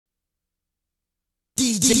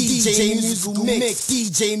DJ Musical Mix.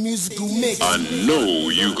 DJ Musical Mix. I know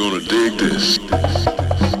you're gonna dig this.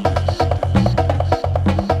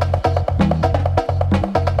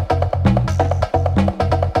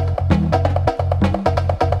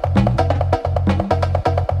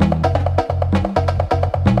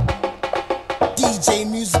 DJ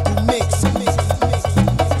Musical Mix.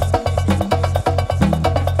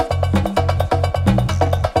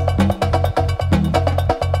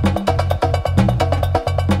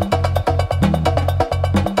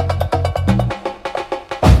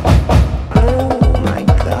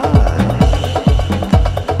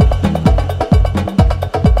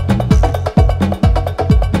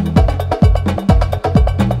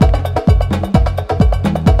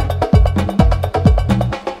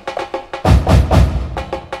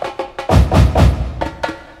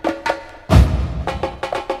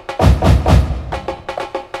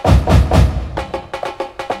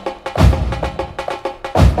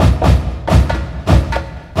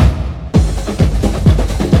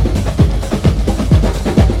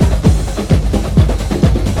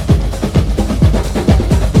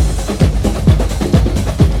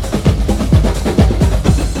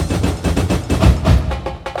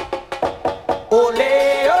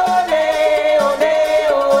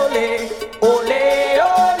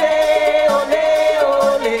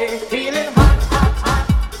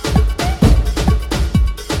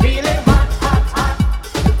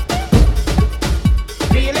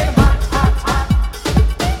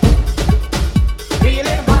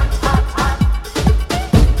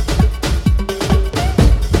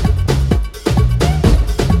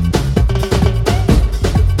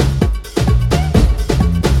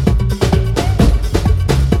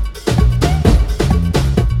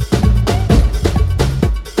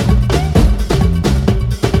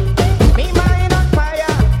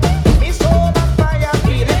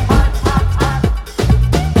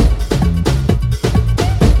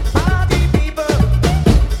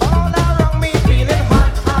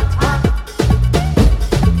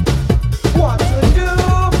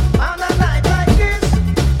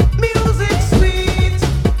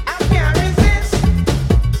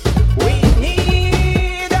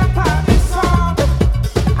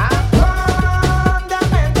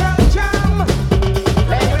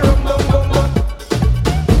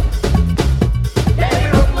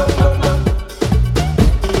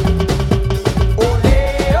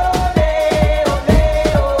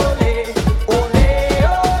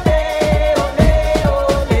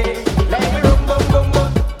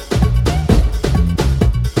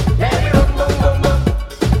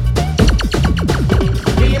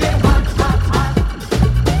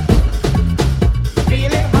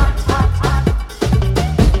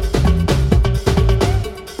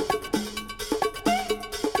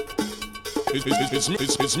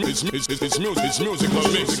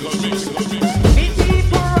 It's musical mix. See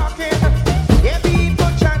people rocking, yeah,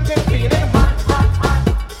 people chanting, feeling hot, hot, hot.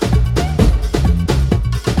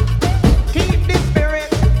 Keep the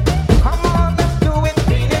spirit, come on, let's do it,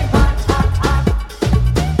 feeling hot, hot, hot.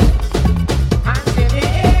 Hands in the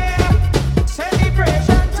air,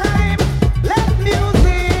 celebration time. Let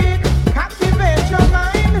music captivate your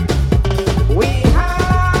mind. We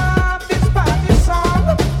have this party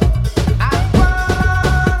song.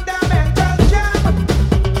 Fundamental jam.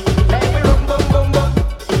 Let me rum, boom, boom, boom.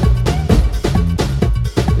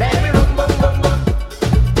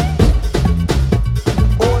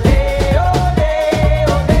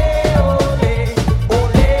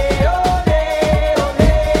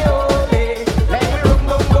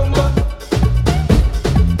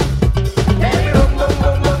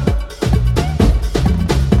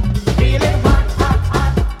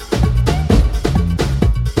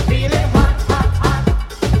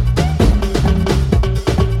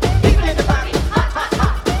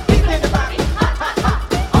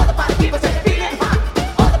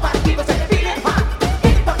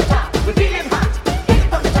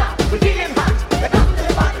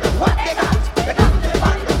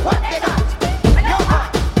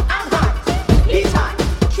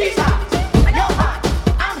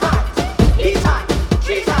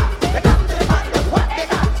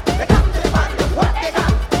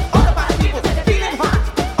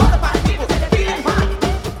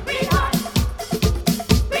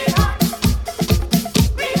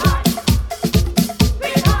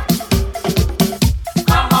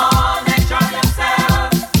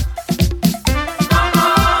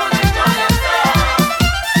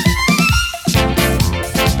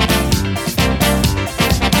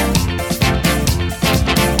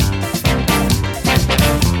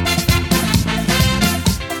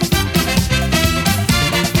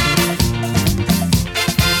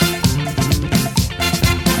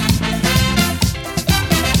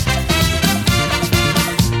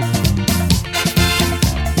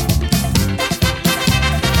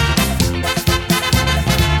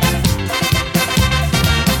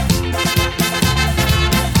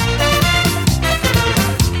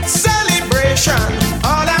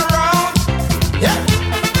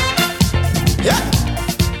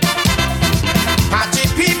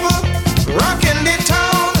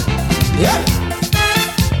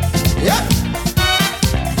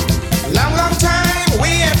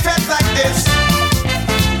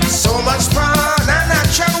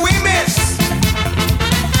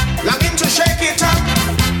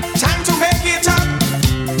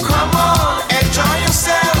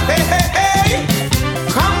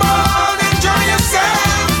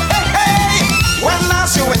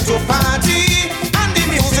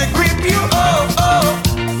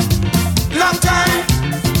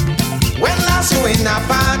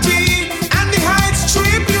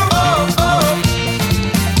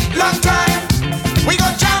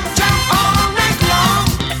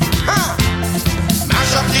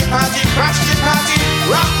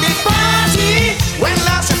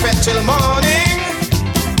 spent till morning.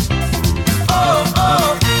 Oh,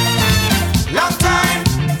 oh, long time.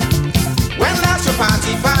 When last your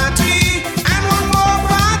party, party, and one more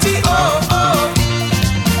party. Oh, oh,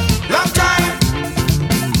 long time.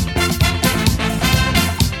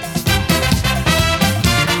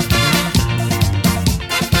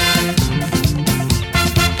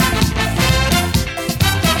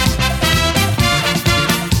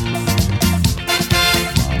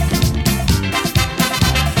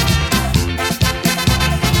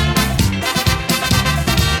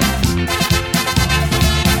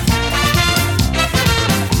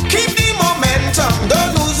 Keep the momentum,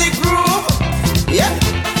 don't lose the groove. Yep,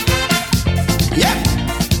 yep.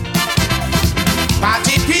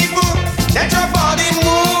 Party people, let your body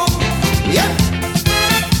move. Yep,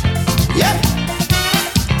 yep.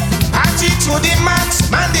 Party to the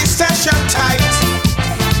max, man, this session tight.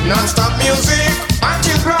 Non-stop music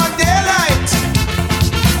until broad daylight.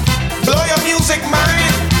 Blow your music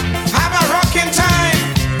mind, have a rocking time.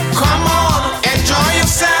 Come on, enjoy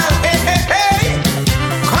yourself. Hey, hey, hey.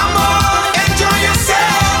 Come on, enjoy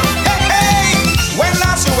yourself. Hey, hey. When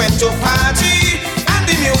last you went to party and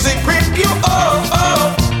the music grip you, oh,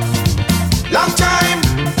 oh. Long time.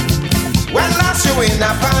 When last you in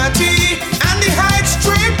a party and the heights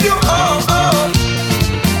strip you, oh, oh.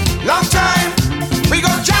 Long time. We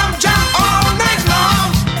go jump, jump all night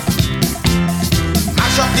long.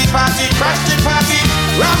 Mash up the party, crash the party,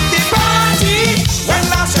 rock the party. When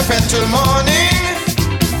last you spent till morning.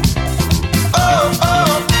 Oh,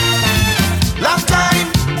 oh, long time.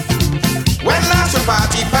 When last you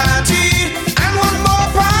party, party, and one more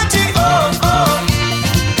party. Oh, oh,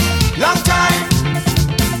 long time.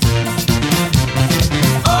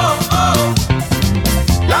 Oh, oh,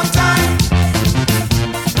 long time.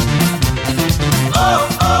 Oh,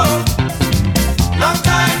 oh, long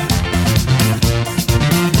time.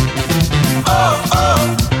 Oh, oh,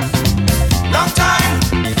 long time.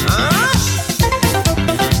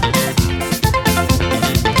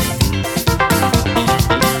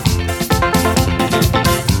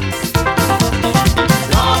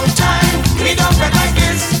 Long time, we don't feel like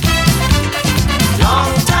this.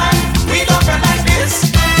 Long time, we don't feel like this.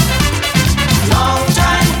 Long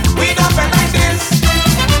time, we don't feel like this.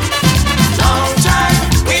 Long time,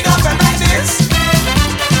 we don't feel like this.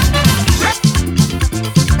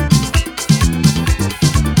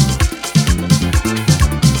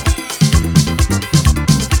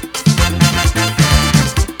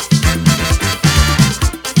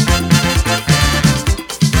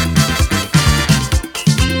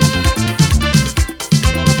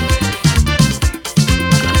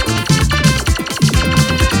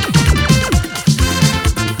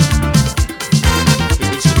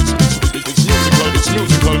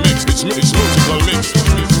 It's musical mix.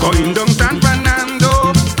 Going down San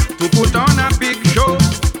Fernando to put on a big show.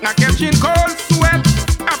 I catching cold sweat,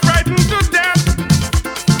 I'm frightened to death.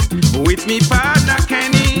 With me partner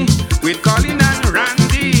Kenny, with Colin and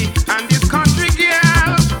Randy, and this country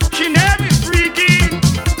girl, she name is freaky.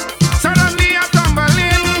 Suddenly I tumble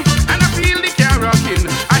in, and I feel the car rocking.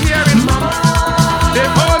 I hear it, they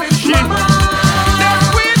holding shit, they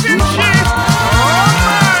squeezing shit. Oh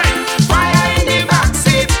my! Fire in the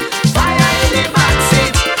backseat, fire in the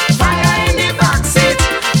backseat, fire in the backseat,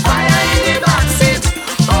 fire in the backseat.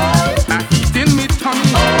 Oh, I heat in me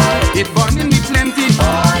tummy, it burning me plenty.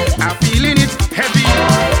 I feeling it heavy.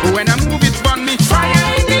 When I move it burn me.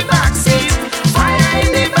 fire in the backseat, fire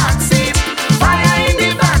in the backseat, fire in the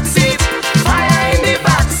backseat, fire in the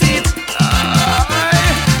backseat.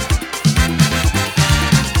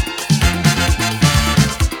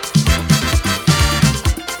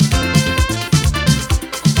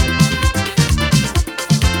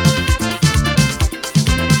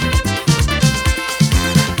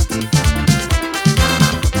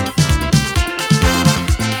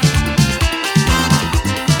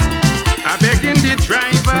 I begging the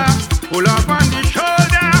driver, pull up on the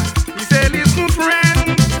shoulder. He say, listen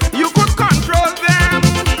friend, you could control them.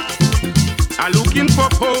 I looking for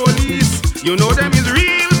police, you know them is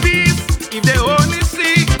real peace. If they only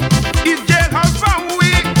see, it's jailhouse for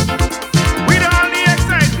we. With all the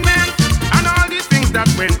excitement and all the things that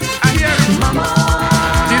went. I hear it,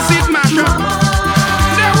 this is mash up.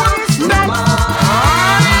 They wouldn't stop.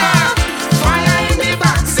 Oh yeah. Fire in the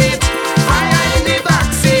backseat, fire in the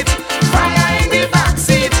backseat, fire in the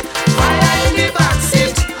backseat, fire in the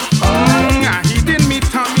backseat. I heat in me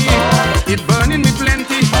tummy, it burning me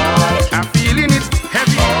plenty. I feeling it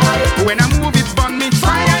heavy. When I move it burn me.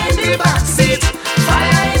 Fire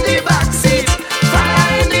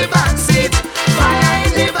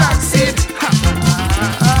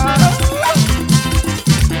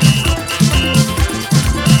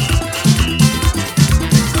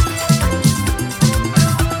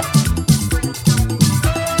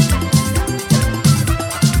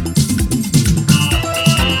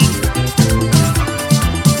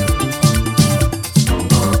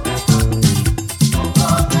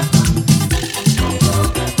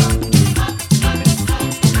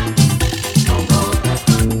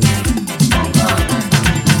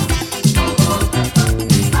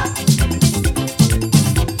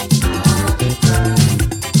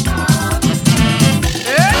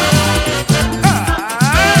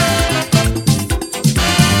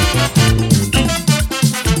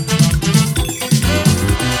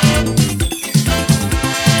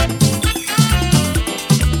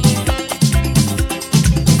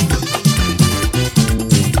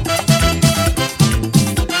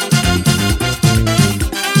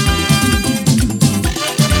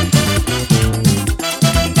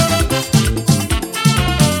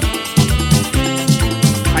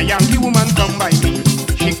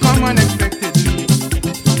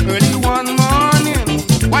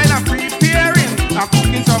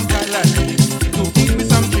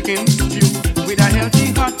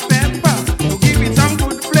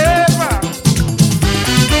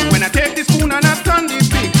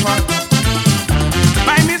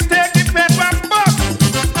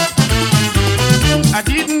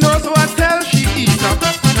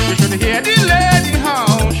Hear the lady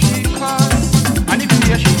how she cuss, and if you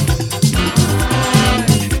hear she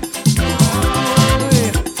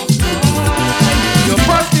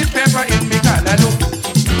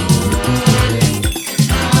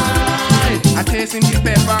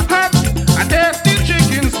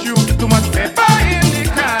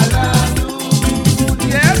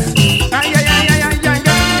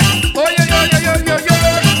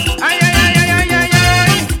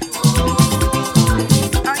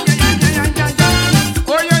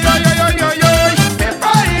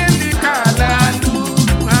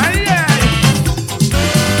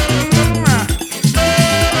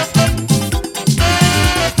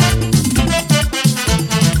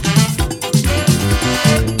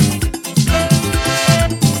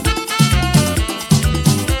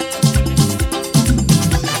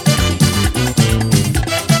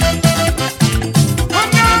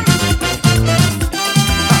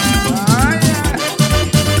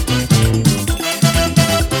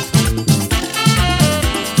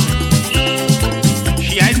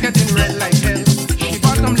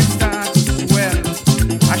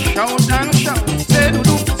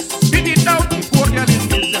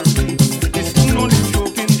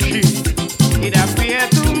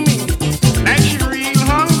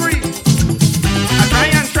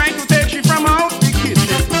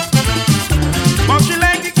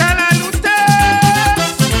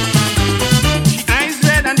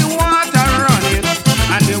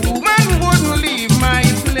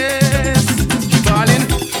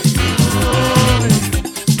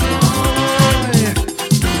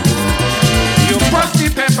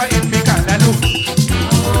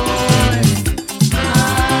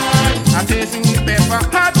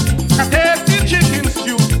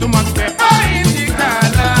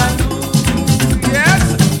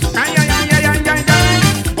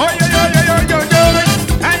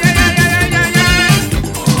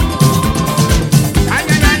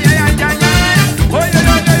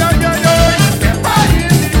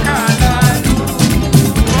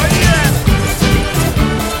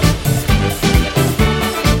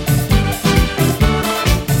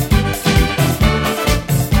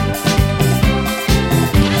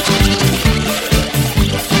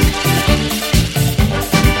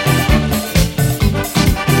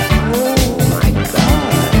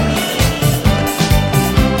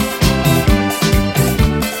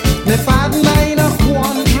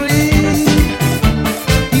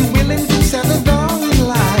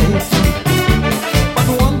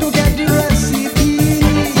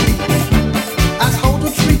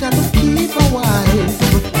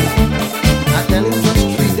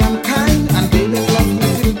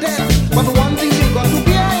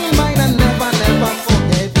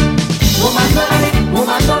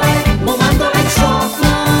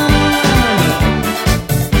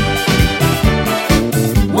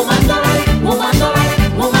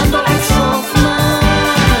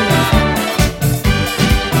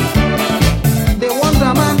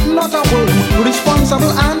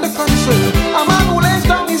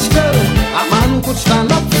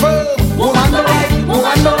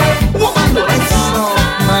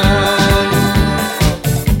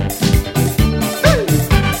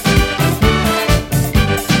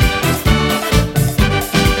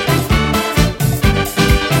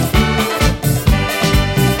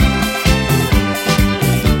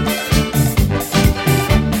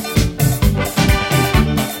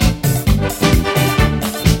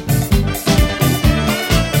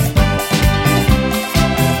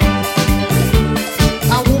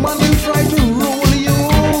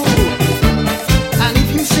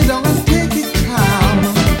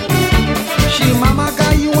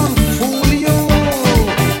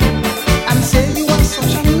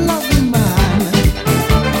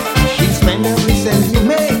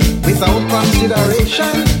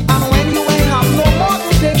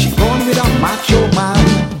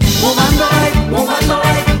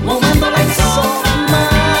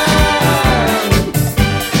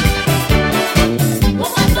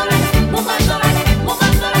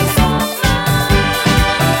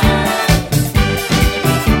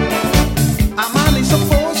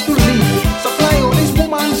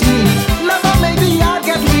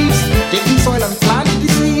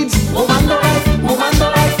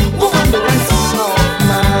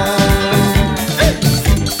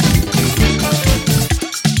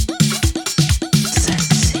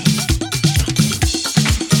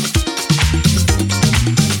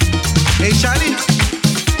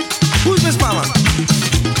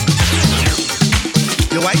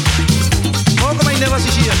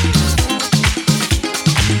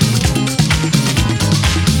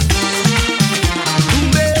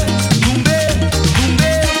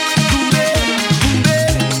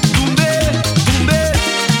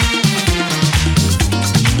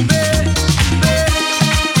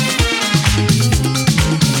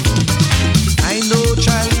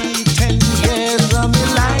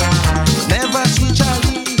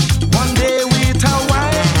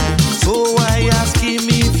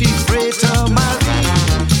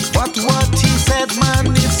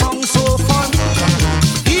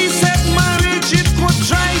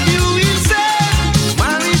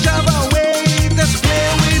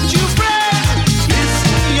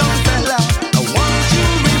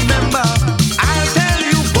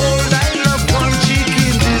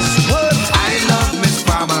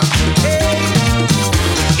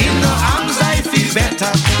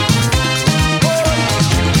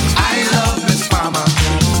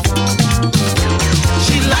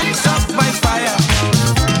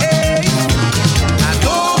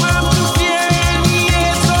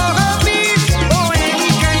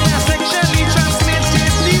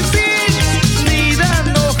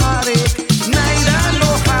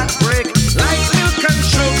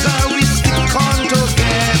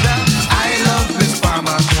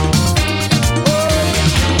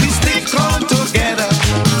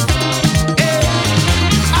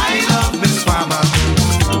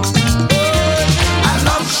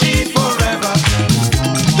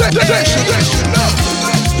should know.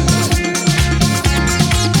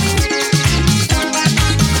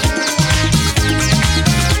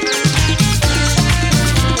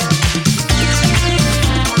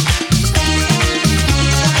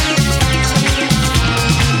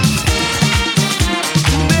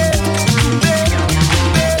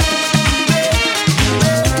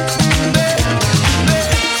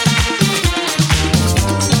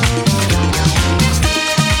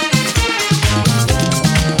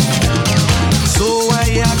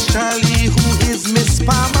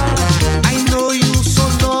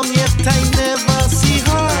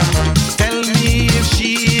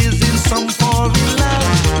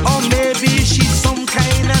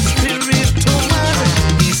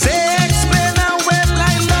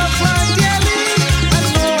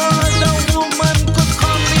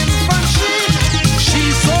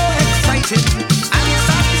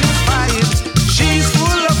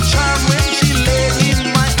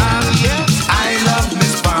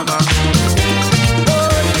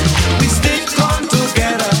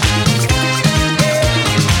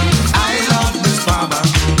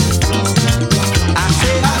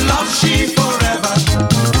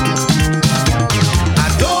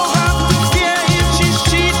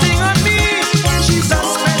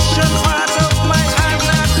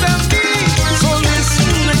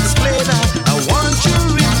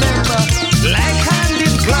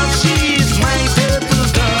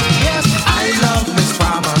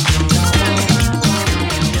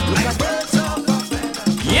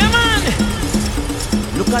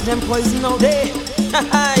 Poison all day.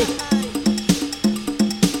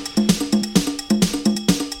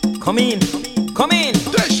 Come in, come in.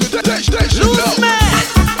 Lose me.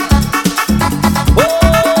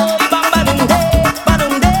 Oh, bam badum day,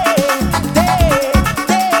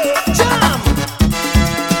 jam.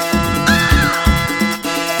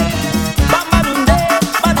 Bam badum day.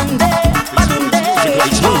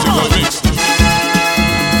 It's musical mix.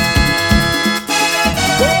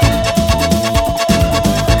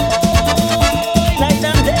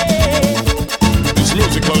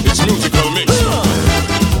 It's musical mix.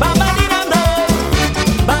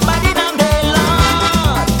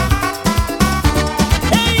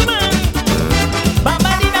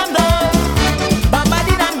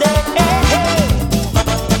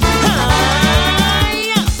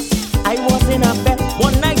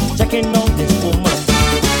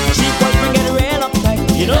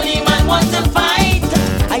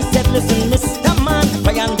 Listen, Mr. Man,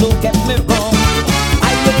 try and don't get me wrong.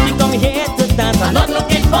 I only come here to dance. I'm not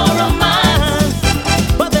looking for romance.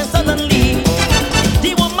 But then suddenly,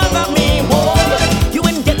 the woman got me. Whoa, you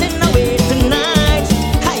ain't getting away tonight.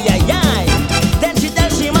 Hi. Then she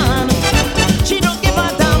tells she man, she don't give a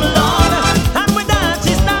damn Lord. And with that,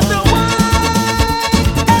 she's not the one.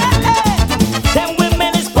 Hey. Them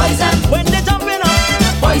women is poison when they jumping up.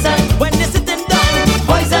 Poison when they sitting down.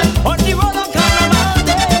 Poison on the road of Carnival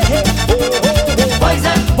Day.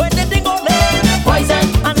 Poison when they think all day. Poison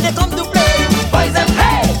and they come to play. Poison,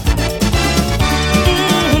 hey.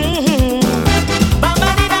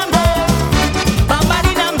 Bam-ba-di-dam day,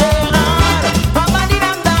 bam-ba-di-dam day, Lord.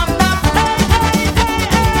 Bam-ba-di-dam-dam-dam, hey.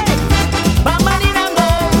 Bam-ba-di-dam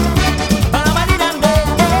day, bam-ba-di-dam day,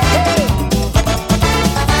 hey.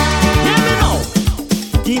 Hear me now.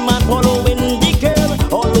 The man following the girl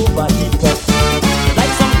all over the place,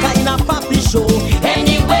 like some kind of puppy show.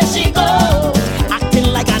 Anywhere she go, acting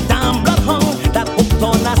like a damn bloodhound that hooked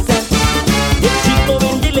on a scent. If she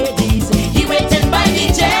going the ladies, he waiting by the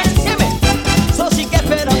chest. Hear me? So she get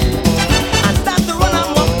fed up and start to run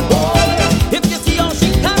amok. Oh, if you see how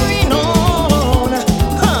she carrying on,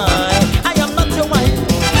 I am not your wife,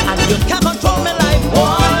 and you can't control my life,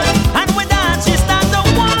 boy. And with that, she start to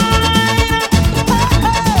whine.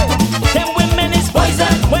 Hey. Them women is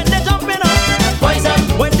poison when they jumping up. Poison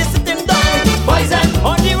when they sitting down. Poison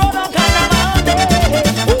on the road on Carnival Day.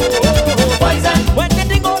 Oh, poison when they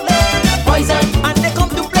think all day. Poison and they come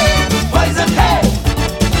to play. Poison, hey.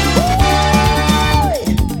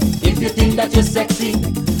 If you think that you're sexy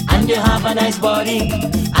and you have a nice body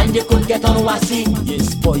and you could get on wassy,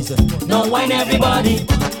 yes, poison. No wine everybody.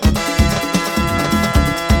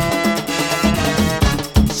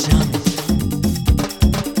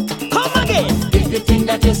 Come again. If you think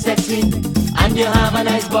that you're sexy and you have a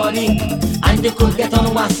nice body and you could get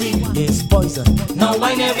on wassy, yes, poison. No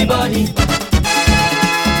wine everybody.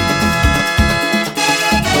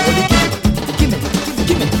 Give me.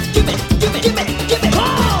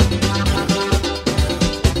 Come!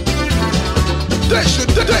 They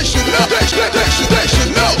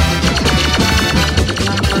should know.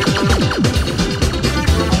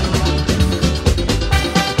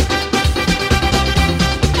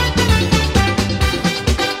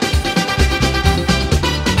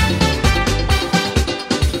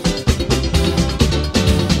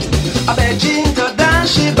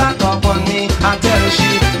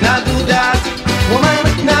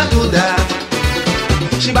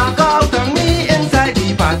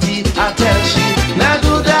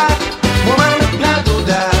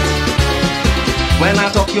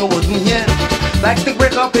 traffic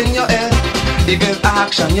break up in your head. If it's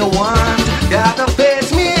action you want, you have to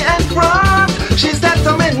face me and front. She said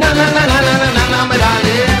to me, na na na na na na na na, my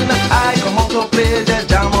darling, I come out to play, just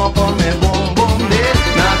jam up on me, boom boom, day.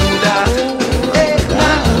 Now do that, hey,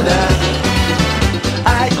 now do that.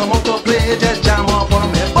 I come out to play, just jam up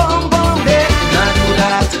on me, boom boom, day. Now do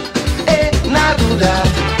that, hey, now do that.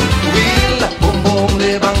 Wheel, boom boom,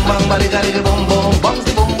 day, bang bang, bali gali boom boom, bang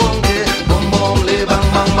the boom boom, day, boom boom, day, bang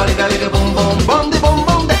bang, bali gali boom boom, bang the boom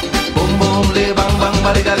boom, day, boom boom, day, bang bang,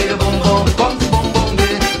 bali gali boom boom, bang the boom boom,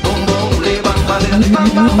 day, boom boom, day, bang bali gali bang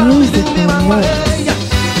bang, bang the bang bang, yeah.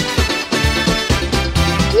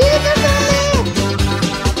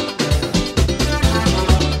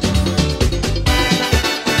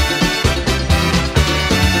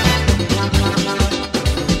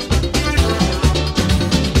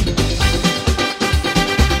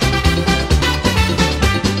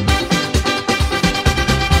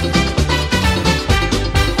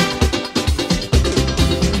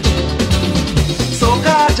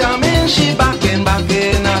 She back in,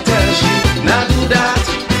 I tell she, now do that,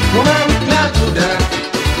 woman, now do that.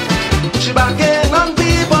 She back in on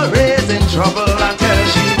people raising trouble, I tell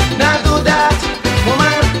she, now do that,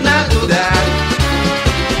 woman, now do that.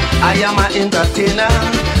 I am an entertainer,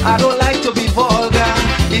 I don't like to be vulgar.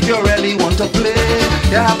 If you really want to play,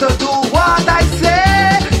 you have to do what I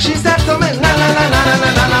say. She said to me, na na na na na na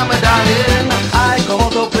na na, my darling, I come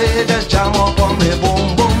out to play, just jam up on me,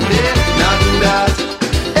 boom boom, day. Now do that.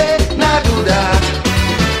 Do that.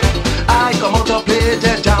 I come out to play,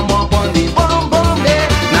 just jam up on the boom boom, day.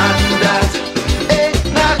 Now do that, eh?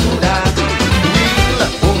 Now do that. Wheel,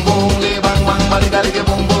 boom boom, lay bang bang, bali gali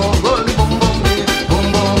boom boom, roll the boom boom, day. Boom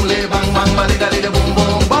boom, lay bang bang, bali gali boom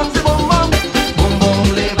boom, bump the boom boom, day. Boom boom,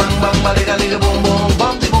 lay bang bang, bali gali boom boom,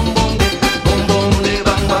 bump the boom boom, day. Boom boom, lay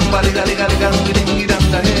bang bang, bali gali gali gali gali gali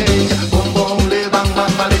gali. Boom boom, lay bang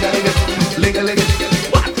bang, bali gali gali gali gali.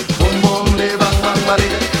 What? Boom boom, lay bang bang, bali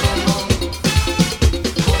gali.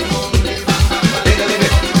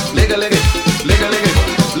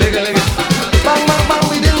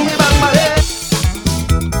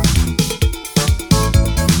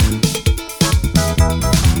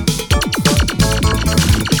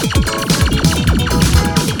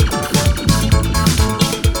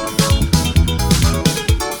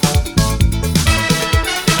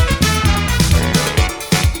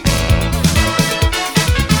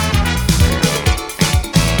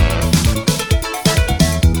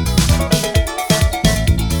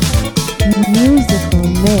 Musical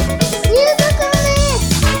mix.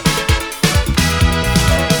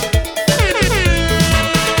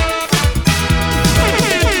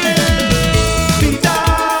 Peter,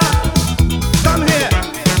 come here.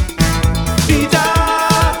 Peter,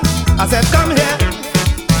 I said come here.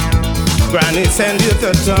 Granny send you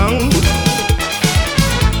to town.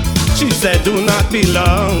 She said do not be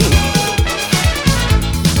long.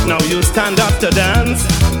 Now you stand up to dance.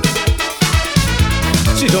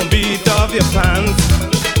 She don't beat off your pants.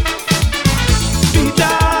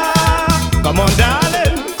 Peter, come on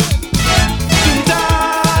darling. Peter,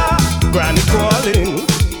 Granny calling.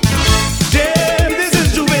 Jane, this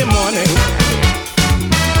is Juve morning.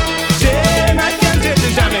 Jane, I can't take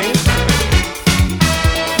the jamming.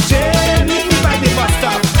 Jane, meet me by the bus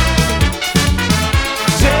stop.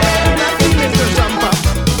 Jane, I'm feeling to jump up.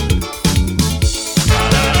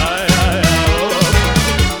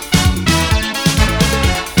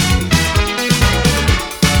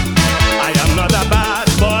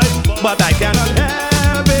 But I cannot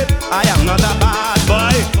help it. I am not a bad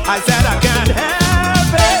boy. I said I can't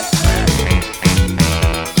help it.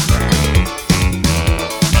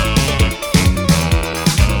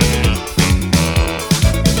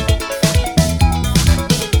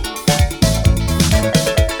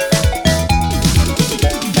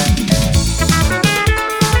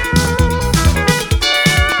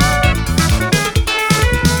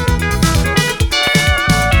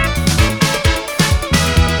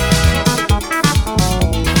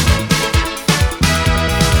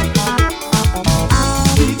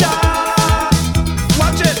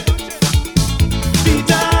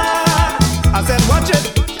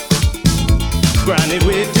 Granny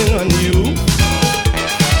waiting on you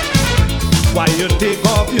while you take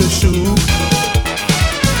off your shoe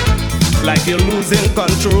like you're losing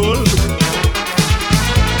control.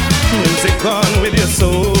 Music on with your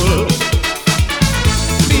soul.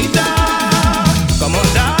 Peter, come on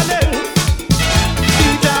darling.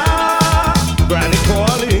 Peter, Granny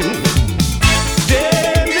calling.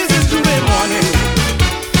 Jane, this is Tuesday morning.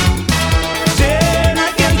 Jane,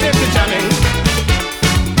 I can't take the jamming.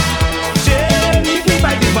 Jane, meet me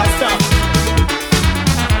by the bus stop.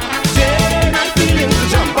 Jane, I'm feeling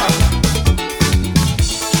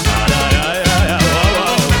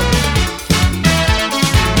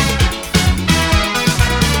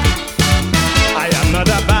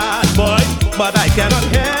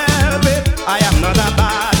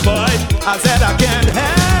I said I can't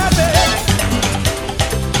have it.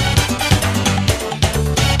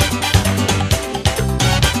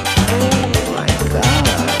 Oh my God.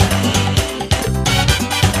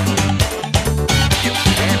 You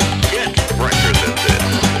can't get fresher than this.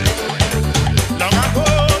 Long ago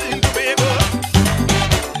in Tobago,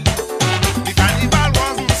 the carnival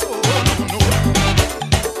wasn't so no.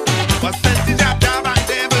 Was plenty jab and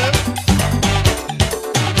devil.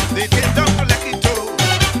 They came down to Lekito.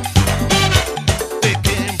 They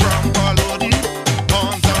came from Balloon,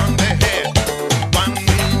 horns on their head. One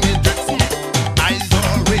name is Dixon, eyes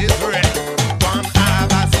always red. One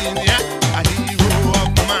Abyssinia, a hero of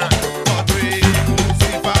man, portraying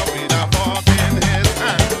Lucifer with a fork in his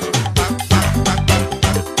hand.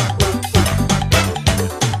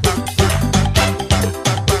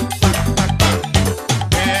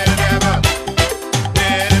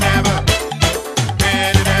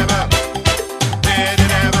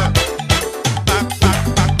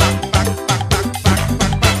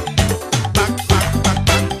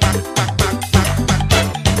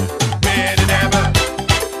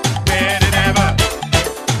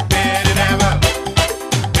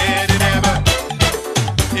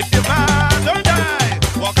 If your man don't die,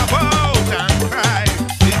 walk about and cry.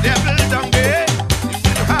 The devil don't get, you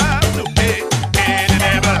will have to pay. Pay the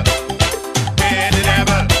devil, pay the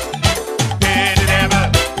devil, pay the devil,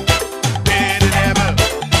 pay the devil.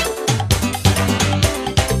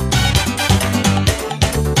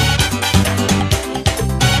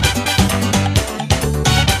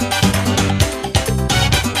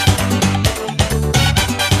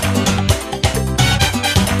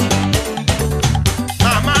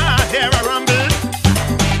 Mama, hear a rumble.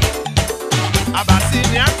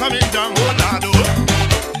 Abyssinia coming down, oh Lord, oh.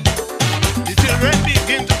 The children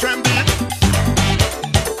begin to tremble.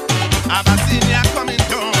 Abyssinia coming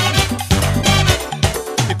down.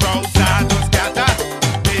 The crowd start to scatter.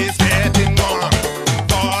 It's getting warm.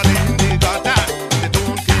 Fall in the gutter. They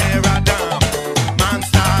don't care a damn. Man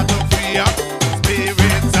start to free up.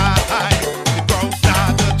 Spirits are high. The crowd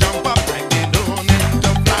start to jump up like they learning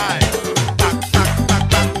to fly. Back, back, back,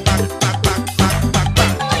 back, back, back, back, back, back,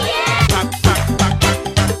 back. Back, back,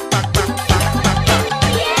 back, back, back, back, back, back, back, back.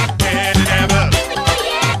 Pay the devil.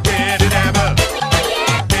 Pay the devil.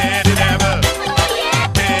 Pay the devil.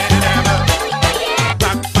 Pay the devil.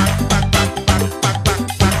 Back, back, back,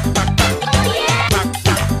 back, back, back, back, back, back, back. Back, back, back, back,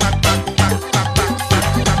 back, back, back, back,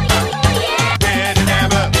 back. Pay the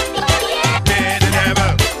devil. Pay the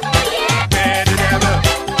devil. Pay the devil.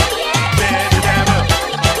 Pay the devil.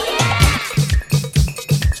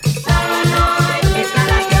 Paranoid, it's not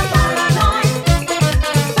like you're paranoid.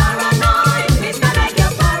 Paranoid, it's not like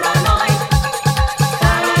you're paranoid.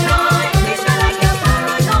 Paranoid, it's not like you're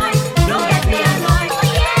paranoid. Don't get me annoyed.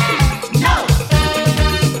 No.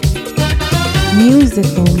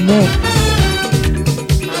 Musical mix.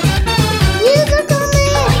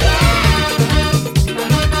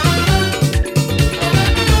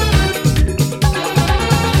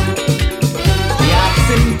 He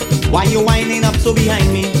asking, why you whining up so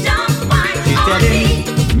behind me? Don't whine She on telling me.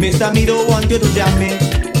 Mr. Me don't want you to jam me.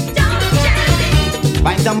 Don't jam me.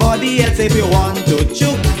 Find somebody else if you want to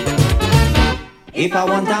choke. If I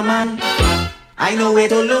want a man, I know where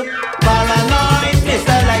to look. Paranoid,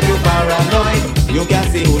 Mr. Like you paranoid. You can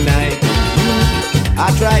see who night you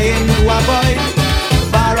are trying to avoid.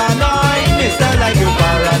 Paranoid, Mr. Like you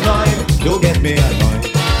paranoid. You get me annoyed.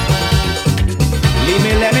 Leave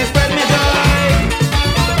me, let me spread me joy.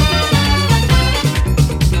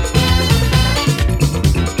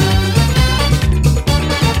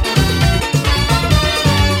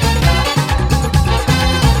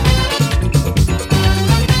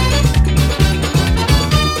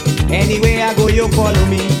 Anyway I go, you follow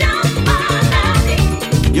me. Don't bother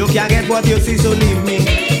me. You can't get what you see, so leave me.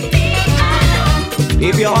 Leave me alone.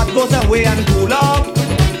 If your heart goes away and cool off,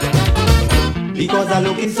 because I'm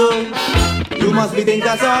looking so, you must be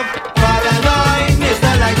thinkers of paranoid.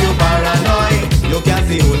 Mr. Like you paranoid. You can't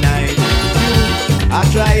see who night you are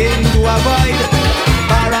trying to avoid.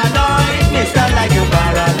 Paranoid, Mr. Like you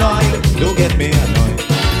paranoid. You get me annoyed.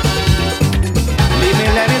 Leave me,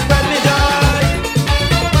 let me spread me joy.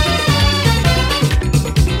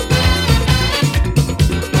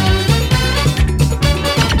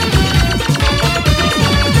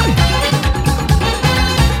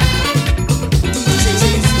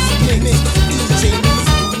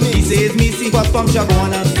 He says me see what's from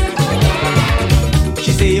Chaguanas.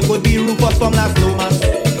 She say you could be Rufus from Las Lomas.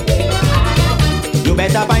 You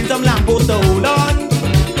better find some lamppost to hold on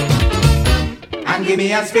and give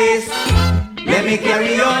me a space. Let me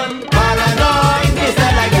carry on. Paranoid, Mr.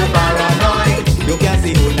 Like you paranoid. You can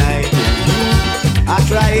see who night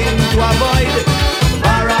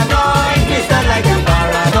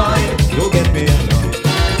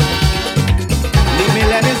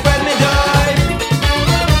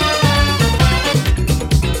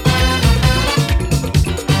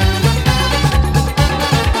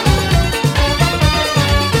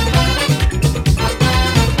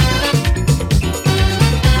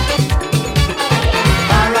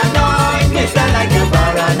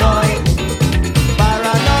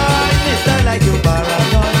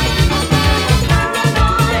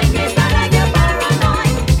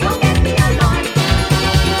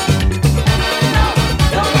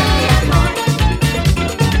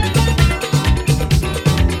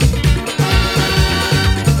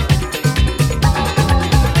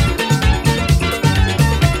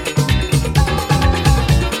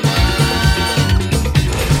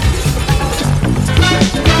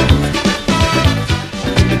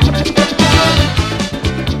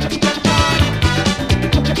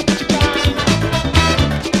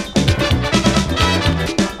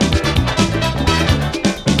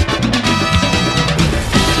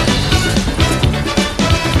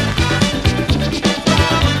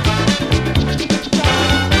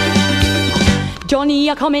Johnny,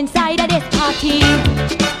 I come inside of this party.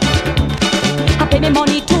 I pay me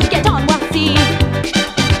money to get on waxy.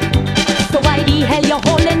 So why the hell you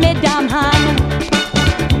holding me damn hand?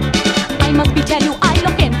 I must be tell you I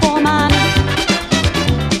looking for man.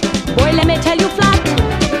 Boy, let me tell you flat,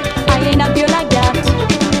 I ain't a girl like that.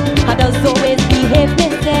 I does always behave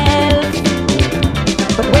myself.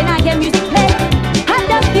 But when I hear music play, I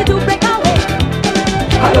just get to break away.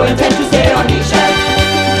 I don't intend to stay on the shelf.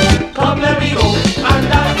 Come let me go and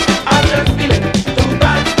dance. I'm just feeling too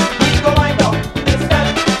bad. We go wind up this step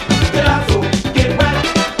till I so get wet.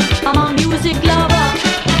 I'm a music lover,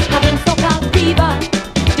 having soca fever.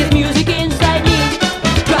 This music inside me,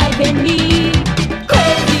 driving me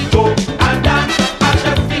crazy. Go and dance. I'm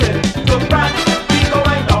just feeling too bad. We go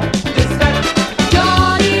wind up this step.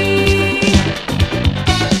 Johnny,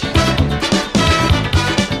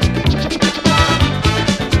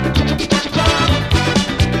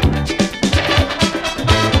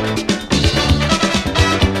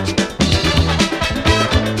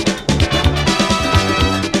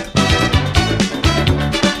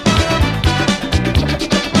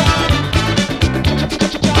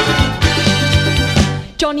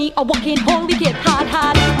 Johnny, a walking home we get hard.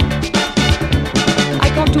 I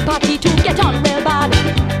come to party to get on real bad.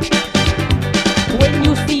 When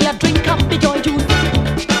you see a drink up the joy juice,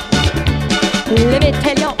 let me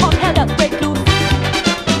tell you all hell does break loose.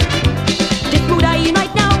 This mood I in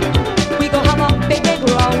right now, we go have a big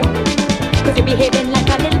row. Cause you're behaving like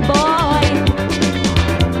a little boy,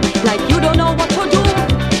 like you don't know what to do.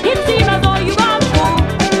 It seems as though you gone through.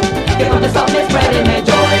 You're gonna stop me spreading my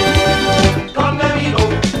joy. Come let me go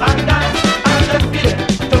and dance. I'm just feeling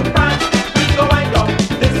too bad. We go wind up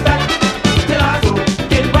this step till I so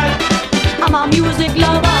get wet. I'm a music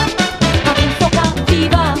lover, having soca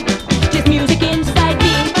fever. This music inside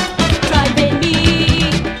me, driving me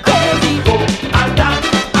crazy. Go and dance.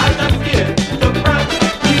 I'm just feeling too bad.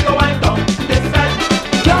 We go wind up this step.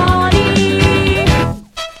 Johnny,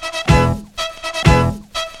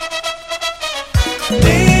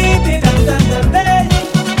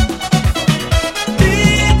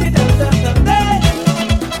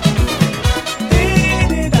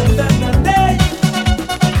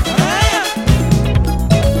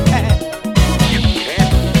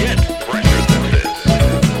 Can't get fresher than this.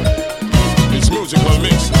 It's musical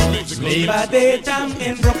mix. Labor Day jam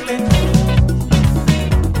in Brooklyn.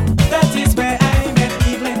 That is where I met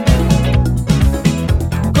Evelyn.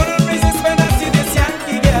 Couldn't resist when I see this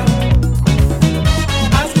Yankee girl.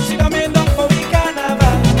 Asked if she coming down for the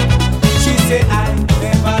carnival. She say I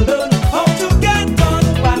never learn how to get on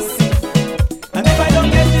passy. And if I don't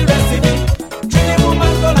get the recipe, treat a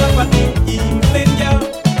woman go laugh at me. Evelyn girl,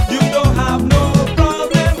 you don't have no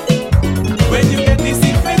problem. When you get the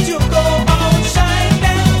secret, you go outshine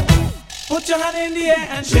them. Put your hand in the air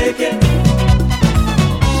and shake it.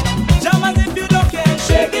 Jam as if you don't care,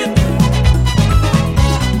 shake it.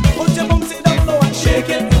 Put your bum sit down low and shake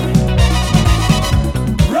it.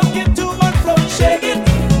 Rock it to one flow, shake it.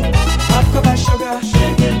 Half cup of sugar,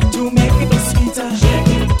 shake it. To make it sweeter, shake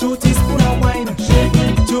it. 2 teaspoons of wine, shake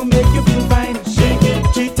it. To make you feel fine, shake it.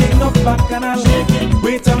 3 things of bacchanal, shake it.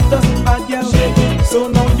 Wait up doesn't bad girl, shake it. So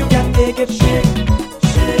now you can take it, shake it.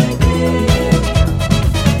 Shake it.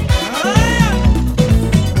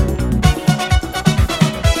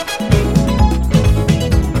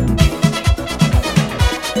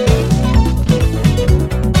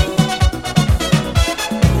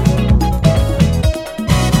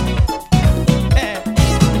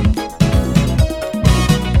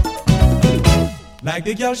 Like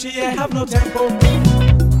the girl, she ain't have no tempo.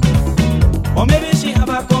 Or maybe she have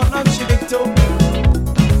a gun on she big toe.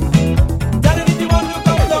 Tell her if you want to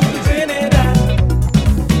come down to Trinidad,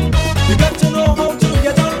 you got to know how to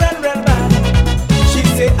get on real bad. She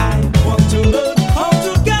say I want to learn how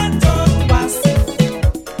to get on passy.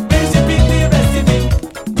 Then she pick the recipe.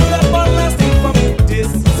 Do that one last thing for me. This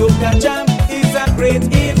soca jam is a great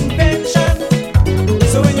invention.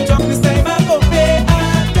 So when you talk this time, I go pay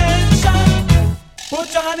attention.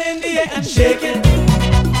 Put your hand in the air and shake it.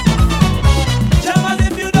 Jam as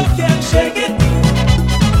if you don't care, shake it.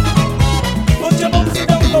 Put your bum sit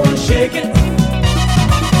down low and shake it.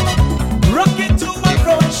 Rock it to and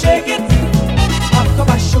fro and shake it. Half cup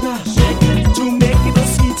of sugar, shake it. To make it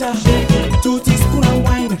sweeter, shake it. 2 teaspoons of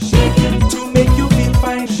wine, shake it. To make you feel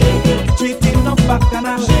fine, shake it. 3 things of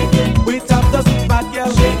bacchanal, shake it. Wait up doesn't bad girl,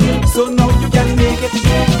 shake it. So now you can make it,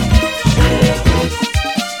 shake it. Shake it.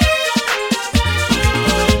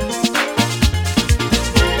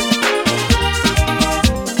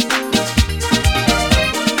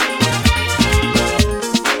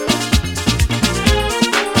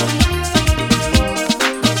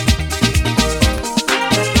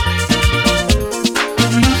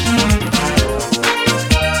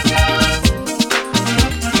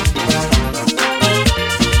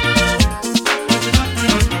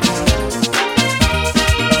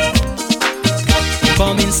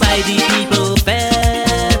 inside the people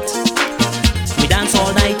fed. We dance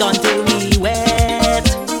all night until we wet.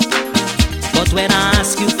 But when I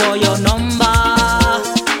ask you for your number,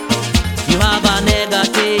 you have a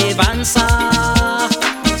negative answer.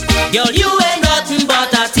 Girl, you ain't nothing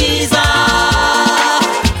but a teaser,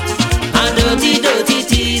 a dirty, dirty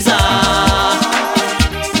teaser.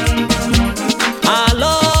 I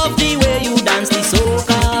love the way you dance the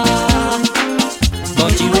soca,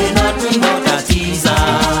 but you ain't nothing but a teaser.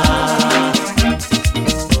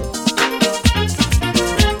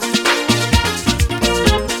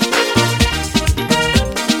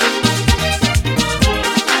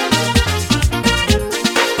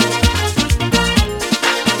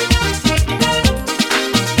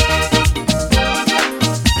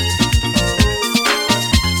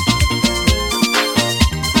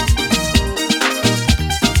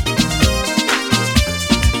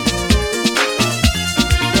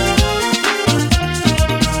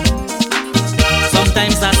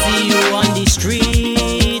 Sometimes I see you on the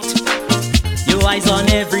street, your eyes on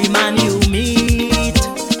every man you meet.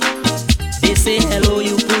 They say hello,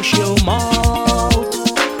 you push your mouth,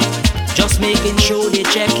 just making sure they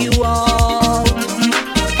check you out.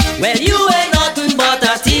 Well, you ain't nothing but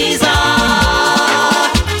a teaser,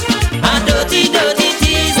 a dirty, dirty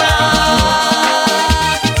teaser.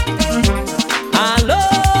 I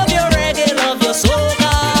love your reggae, love your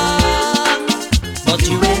soca, but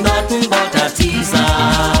you ain't nothing but a teaser.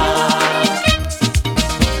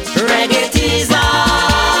 Reggae teaser,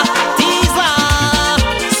 teaser,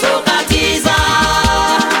 soca teaser,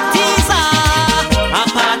 teaser, a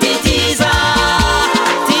party teaser,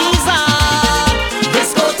 teaser,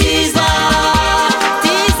 disco teaser,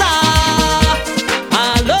 teaser. I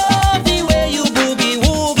love the way you boogie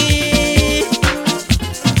woogie,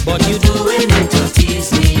 but you doing it to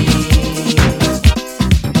tease me.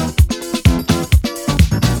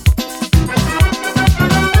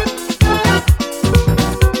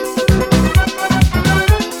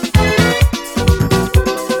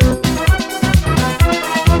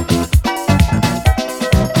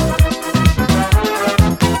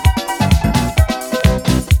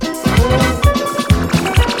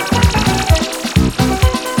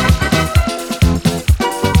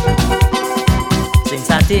 Since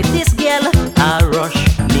I take this girl, I rush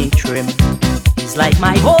me trim. It's like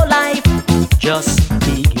my whole life just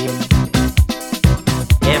begin.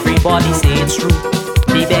 Everybody say it's true,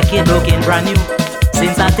 the Becky looking brand new.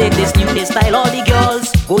 Since I take this new hairstyle, all the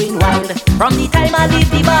girls going wild. From the time I leave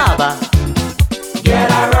the barber,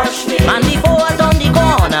 girl I rush me. Man before I turn the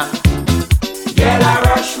corner, girl I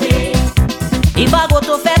rush me. If I go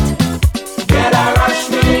to fete, girl I rush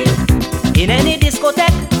me. In any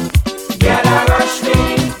discotheque, girl I rush me.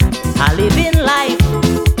 I live in life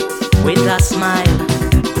with a smile.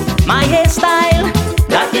 My hairstyle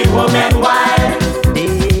got the woman wild.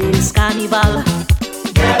 This carnival,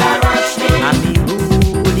 girl I rush me. And me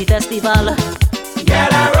rule the festival,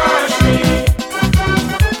 girl I rush me.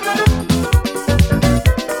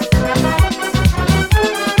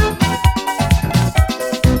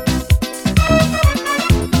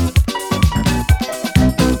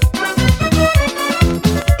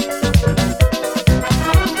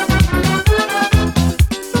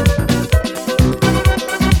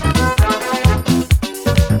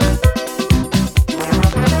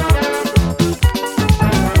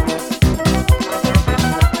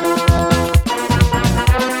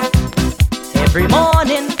 Every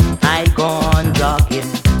morning I gone jogging,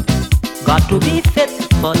 got to be fit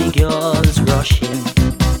for the girls rushing.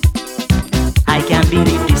 I can't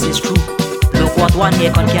believe this is true. Look what one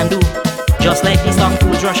haircut can do. Just like the song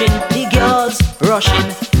fools rushing, the girls rushing.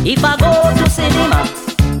 If I go to cinema,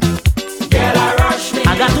 girl I rush me.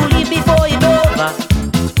 I got to leave before it's over,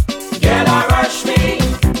 girl I rush me.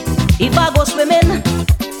 If I go swimming,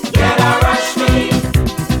 girl I rush me.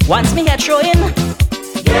 Once me head showing,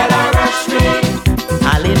 girl I rush me.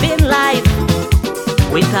 I live in life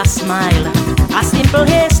with a smile, a simple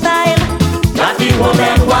hairstyle, got the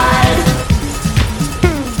woman wild.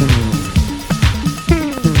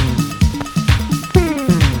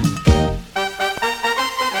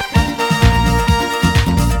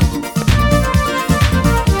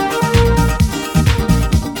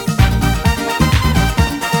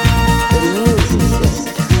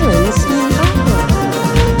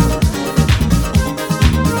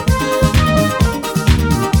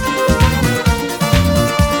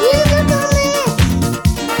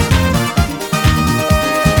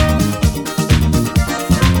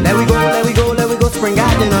 Spring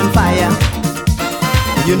Garden on fire.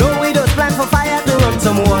 You know we just plan for fire to run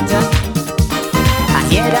some water. I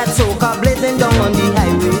hear that soca blazing down on the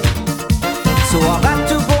highway, so I got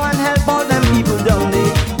to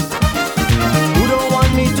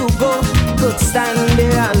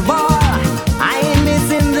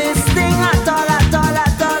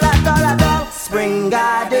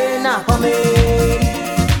garden a coming.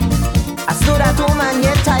 I stood at home and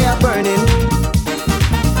yet tire burning.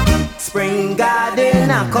 Spring garden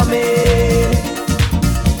a coming.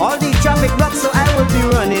 All the traffic blocks, so I will be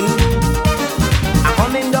running. I'm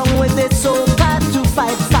coming down with it so bad to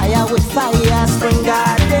fight fire with fire. Spring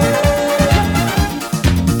garden,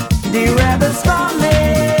 the rebels coming.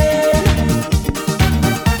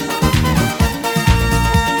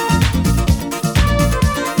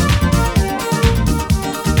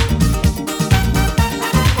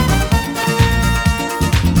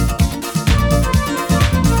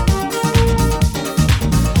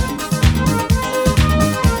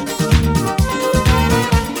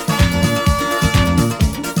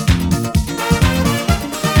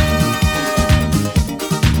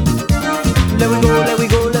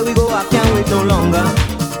 Let we go, I can't wait no longer.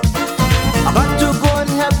 I got to go and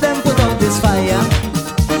help them put out this fire,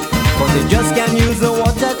 cause they just can't use the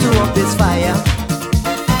water to up this fire.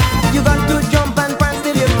 You got to jump and prance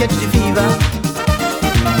till you catch the fever.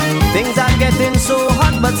 Things are getting so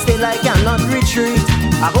hot, but still I cannot retreat.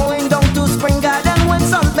 I'm going down to Spring Garden with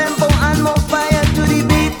some tempo and more fire to the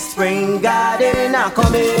beat. Spring Garden are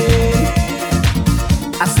coming.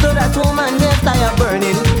 I stood at home and yet fire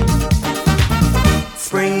burning.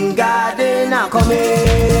 Spring garden are coming.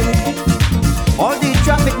 All the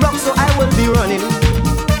traffic blocks, so I will be running.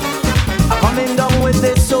 I'm coming down with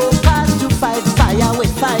it so fast to fight fire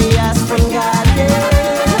with fire. Spring garden,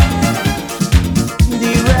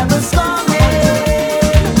 the rebels coming.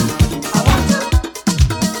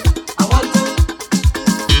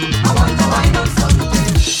 I want to wind up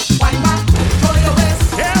something. Wind back, throw your waist.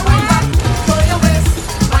 Wind back, throw your waist.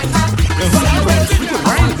 Wind back, throw your waist.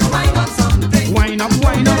 I want to wind up something. Wind up,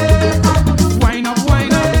 wind up. Wind up,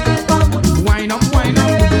 wind up. Wind up, wind up.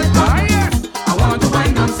 Ah, yes. I want to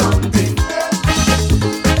wind up something.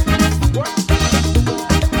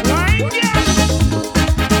 Wind, yeah.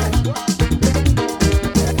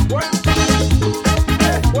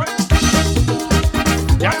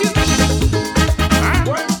 That is- Ah.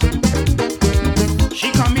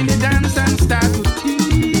 She come in the dance and start to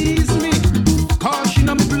tease me, 'cause she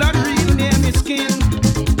know me blood real near me skin.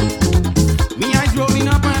 Me eyes rolling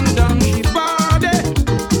up and down she body.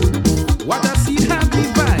 What I see happy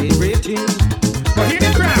vibrating. But hear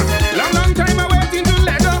the crowd. Long, long time I waiting to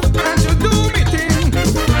let up and to do me thing.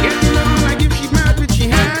 Getting on like if she mad with she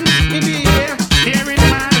hand in the air. Hearing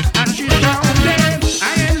man and she shouting.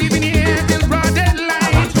 I ain't living here till broad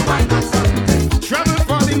daylight. Trouble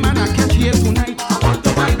for the man I catch here tonight.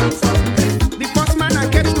 The first man I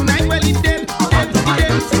catch tonight, well he dead.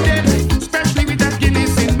 Especially with that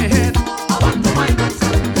Guinness in my head.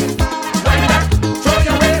 Wind back, throw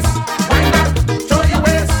your waist. Wind back, throw your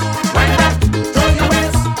waist. Wind back, throw your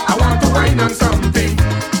waist. I want to wine on something.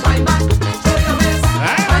 Wind back, throw your waist.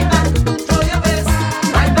 Wind back, throw your waist.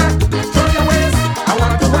 Wind back, throw your waist. I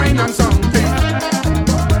want to wine on something.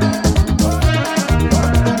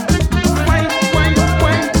 Wine, wine,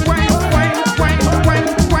 wine, wine, wine, wine, wine,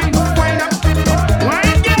 wine, wine up.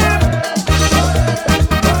 Wine, yeah.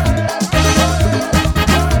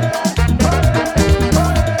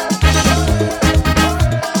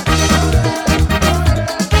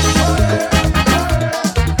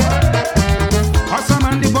 Awesome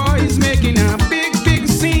and the boys making a big, big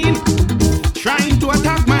scene, trying to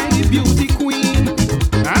attack my beauty queen.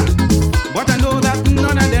 Huh? But I know that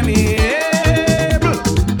none of them able.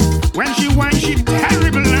 When she whine, she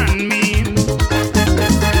terrible and mean.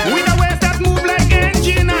 With a waist that move like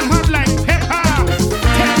engine and hot like pepper.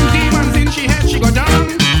 10 demons in she head, she go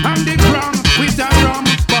down on the ground with a rum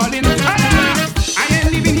falling fire. I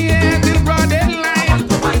ain't living here till broad daylight.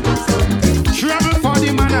 Trouble for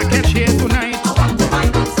the man I catch here tonight.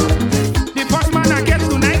 The first man I catch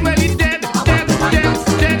tonight, well he dead.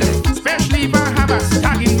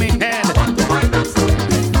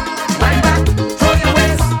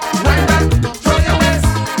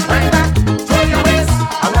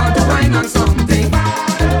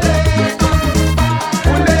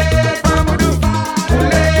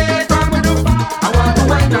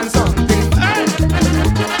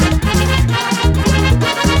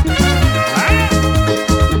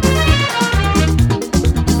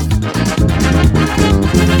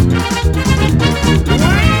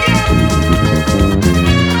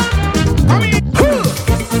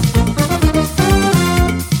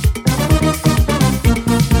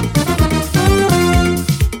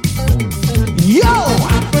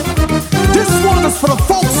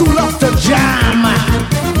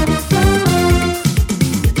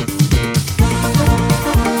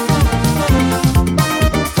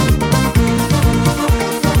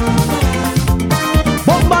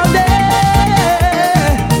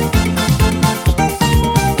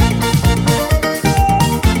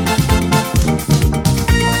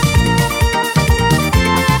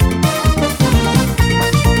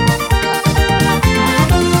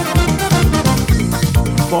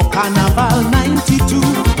 Channel 92.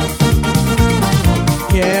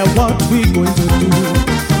 Yeah, what we going to do?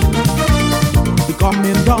 We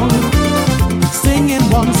coming down, singing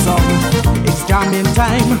one song. It's jamming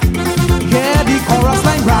time. Yeah, the chorus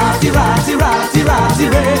line, ratty, ratty, ratty, ratty,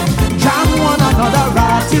 ray. Jam one another,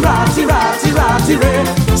 ratty, ratty, ratty, ratty, ray.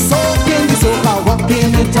 Soaking the soca,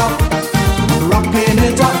 walking it up, rocking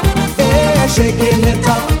it up, yeah, shaking it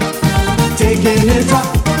up, taking it up.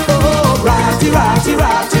 Oh, ratty, ratty,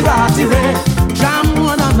 ratty, ratty, ray. Jam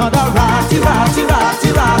one another, ratty, ratty,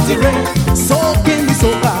 ratty, ratty, ray. Soaking the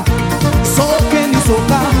soca, soaking the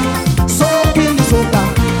soca, soaking the soca.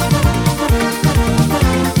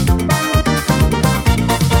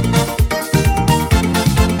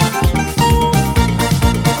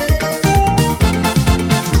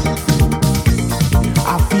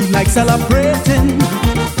 Like celebrating,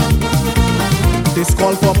 this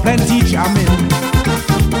call for plenty jamming.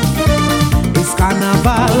 It's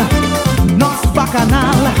carnival, not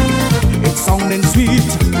bacchanal. It's sounding sweet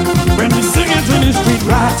when we sing it in the street.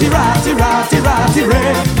 Ratty, ratty, ratty, ratty,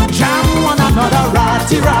 ray. Jam one another,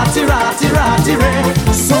 ratty, ratty, ratty, ratty, ray.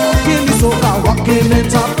 Soaking the soca, walking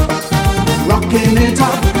it up, rocking it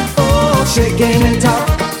up, oh, shaking it up,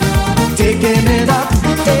 taking it up.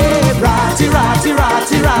 Hey, ratty, ratty,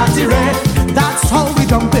 ratty, ratty, ray. That's how we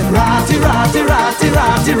jumping. Ratty, ratty, ratty,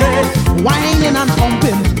 ratty, ray. Whining and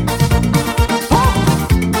pumping. Pump,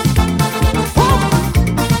 pump,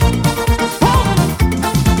 pump.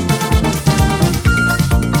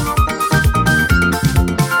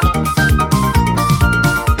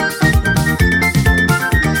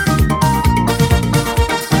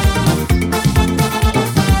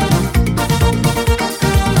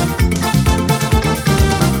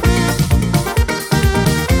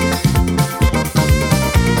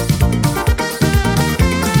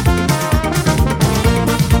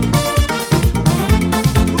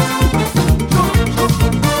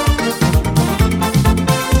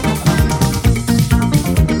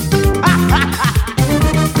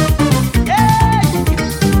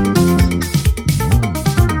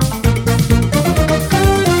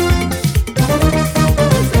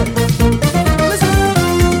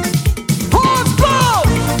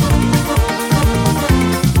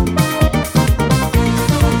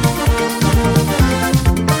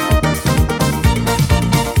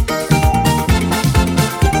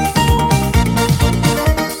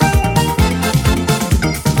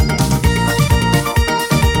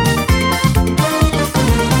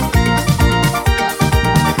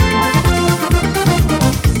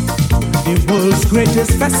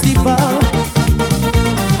 Greatest festival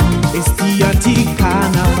is TNT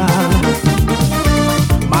Carnival.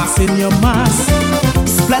 Mass in your mass,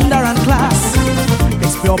 splendor and class.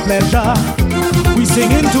 It's pure pleasure. We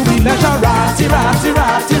sing into the leisure. Ratty, ratty,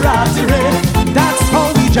 ratty, ratty, ray. That's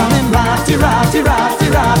how we jamming. Ratty, ratty, ratty,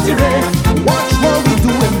 ratty, ray. Watch what we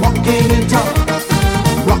doing, walking it up,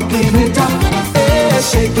 rocking it up, yeah,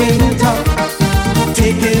 shaking it up,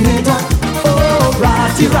 taking it up. Oh,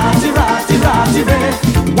 ratty, ratty, ratty, ratty, ray.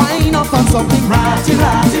 Wind up on something. Ratty,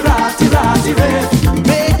 ratty, ratty, ratty, ray.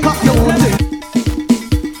 Make up your own thing.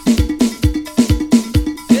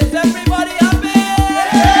 Is everybody happy?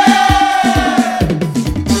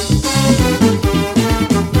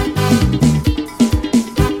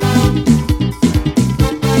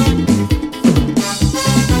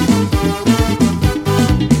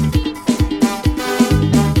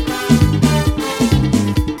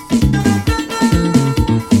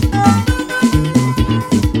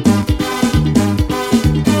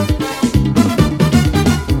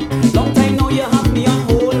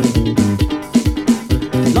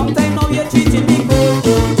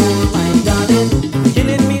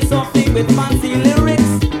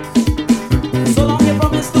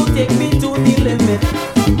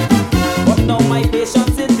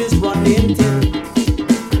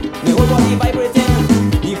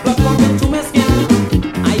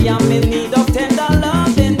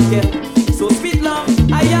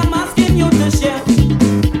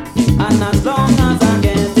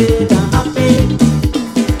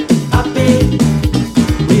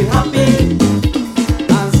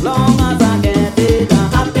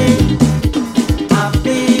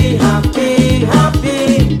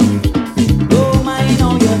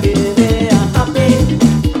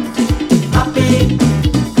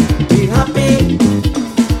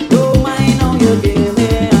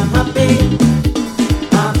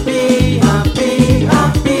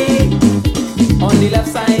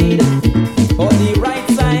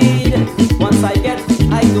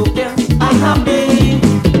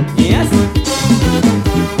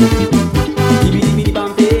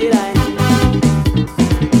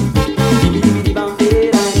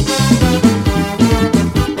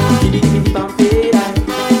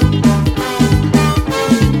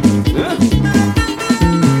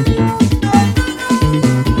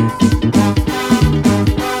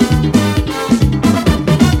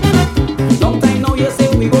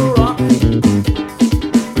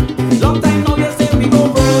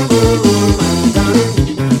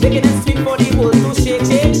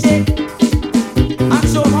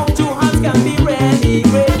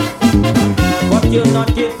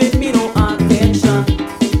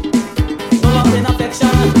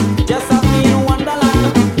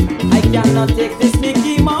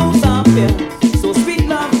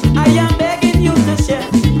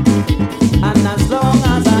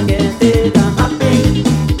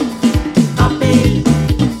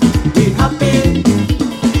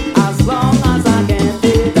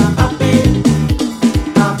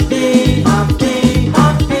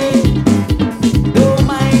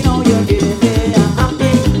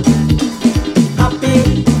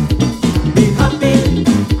 happy, be happy.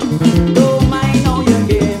 Don't mind how you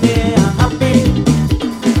give me a happy,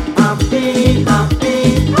 happy, happy,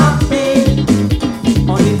 happy.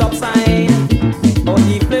 On the top side, on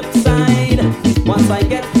the flip side, once I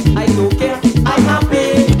get, I don't care, I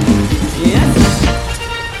happy. Yes.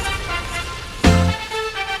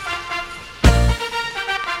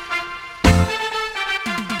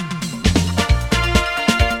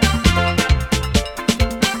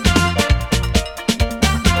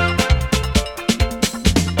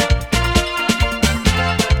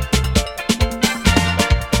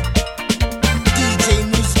 DJ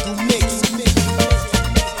Musical Mix.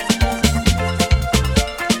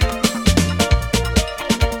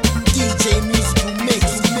 DJ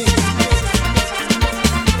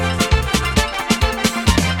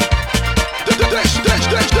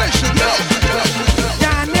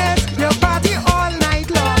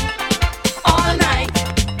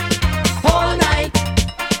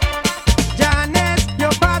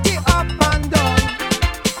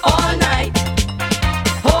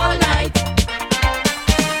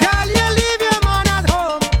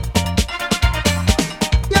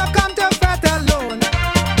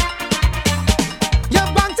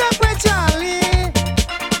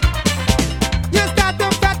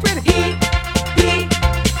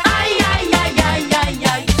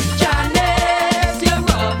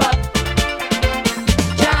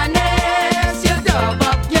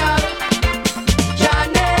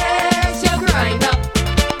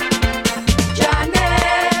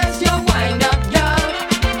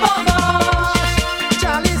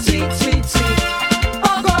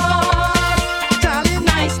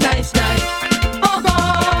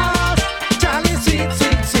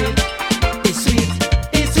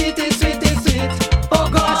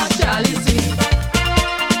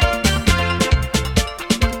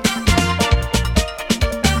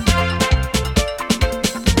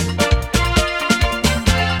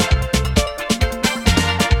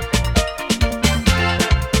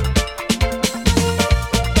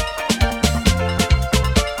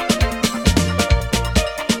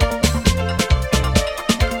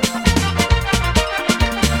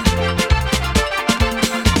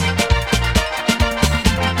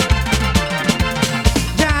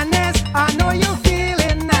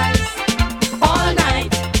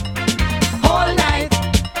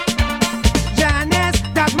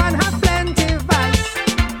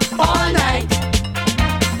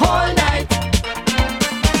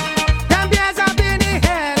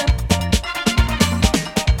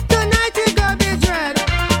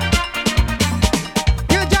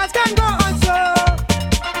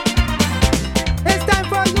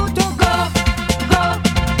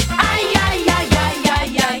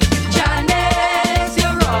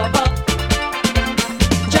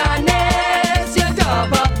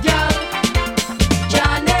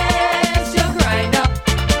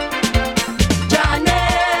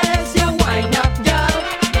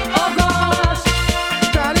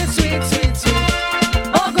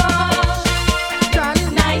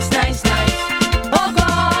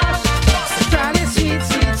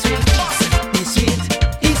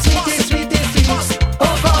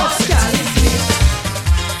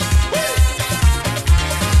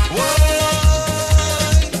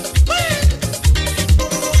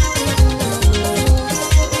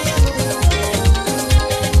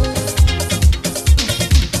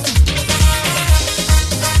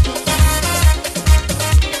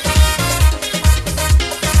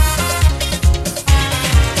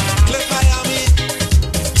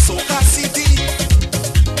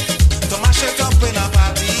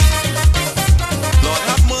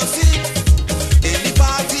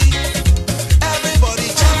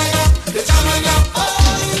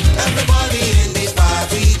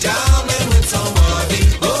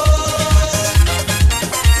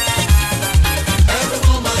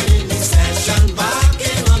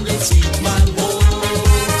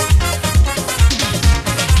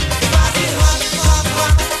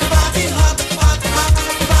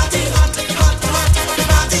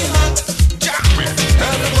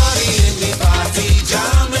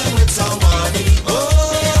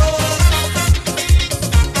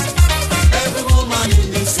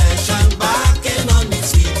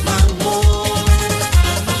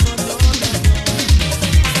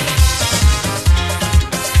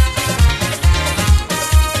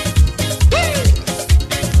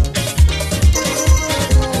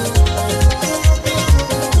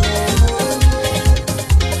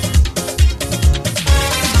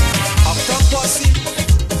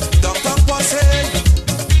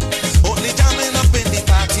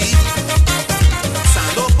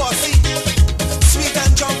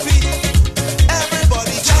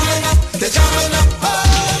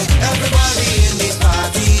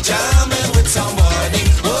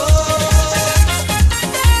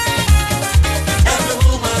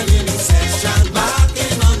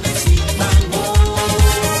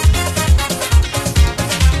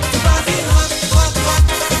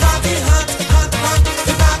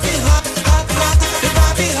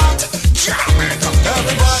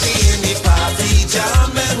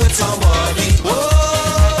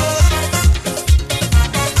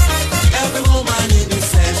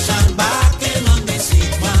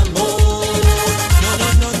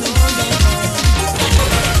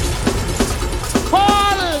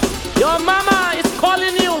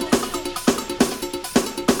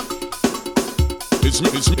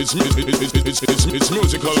It's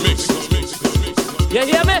musical mix. You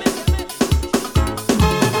hear me?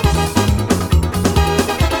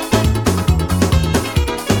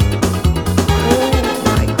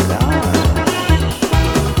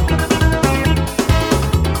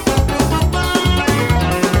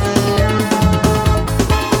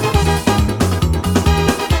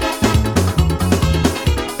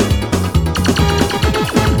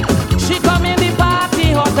 She come in the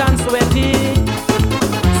party hot and sweaty,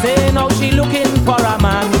 saying how she looking for a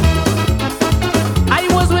man. I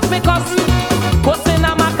was with my cousin, pussing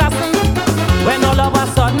on my cousin, when all of a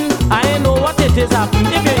sudden I ain't know what it is happen.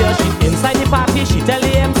 If you hear she inside the party, she tell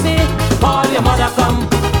the MC, all your mother come,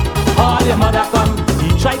 all your mother come. He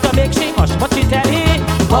try to make she hush, but she tell he,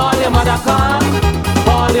 all your mother come,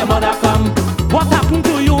 all your mother come. What happened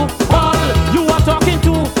to you? All you are talking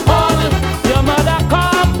to, all your mother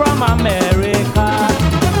come from America.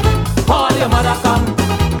 All your mother come,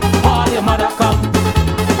 all your mother come,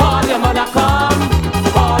 all your mother come,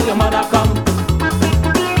 all your mother come.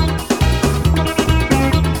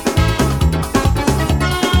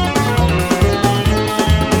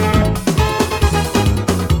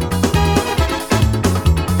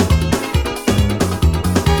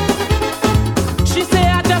 She say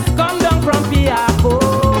I just come down from Piaco,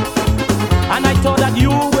 and I thought that you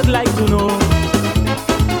would like to know.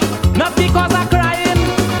 Not because I'm crying,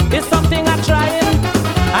 it's something I'm trying.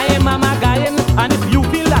 I am mama guying, and if you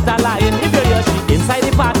feel that I'm lying, if you hear she inside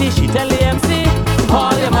the party, she tell the MC,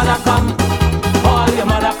 all your mother come, all your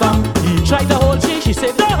mother come. He tried to hold she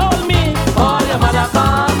said, don't hold me. All your mother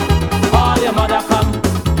come, all your mother come.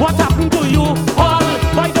 What happened to you? All,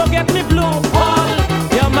 why don't get me blue? All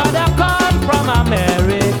your mother come from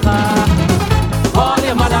America. All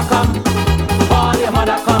your mother come, all your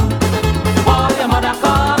mother come, all your mother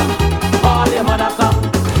come, all your mother come.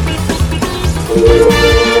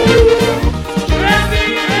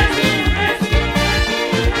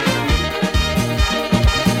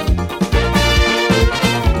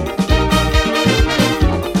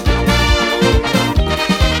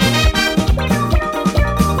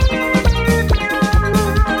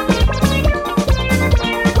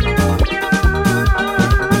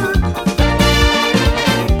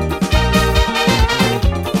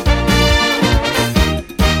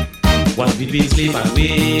 Once between sleep and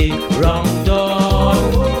wake, wrong dawn.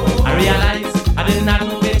 I realized I did not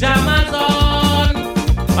know pajamas on.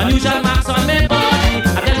 Unusual marks on my body.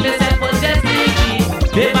 I tell myself was just sneaky.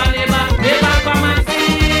 Never come and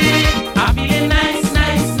see. I'm feeling nice,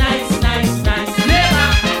 nice, nice, nice, nice. Never.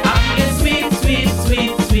 I'm feeling sweet, sweet,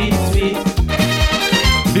 sweet, sweet, sweet.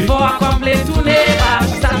 Before I complain to neighbor,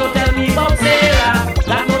 she start to tell me about Sarah,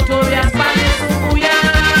 that notorious Spanish Sukuya.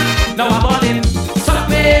 Now I'm all in. Suck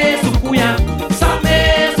me, Sukuya. Suck me,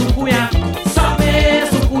 Sukuya. Suck me,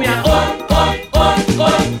 Sukuya. Oi, oi, oi,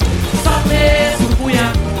 oi. Suck me, Sukuya.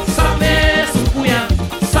 Suck me, Sukuya.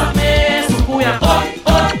 Suck me, Sukuya. Oi,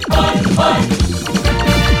 oi, oi, oi.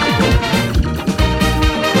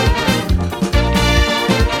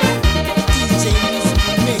 DJ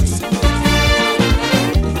Musical Mix.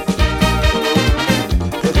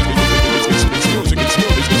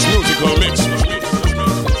 It's musical mix.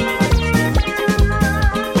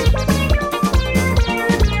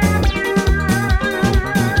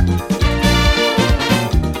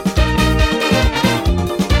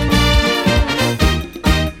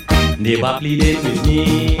 Neighbor pleaded with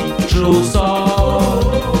me, true song.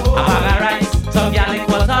 A bag of rice, some gal it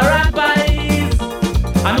was her advice.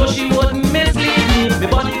 I know she wouldn't mislead me, my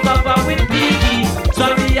body covered with piggy.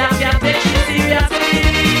 Sorry, I can't take she seriously.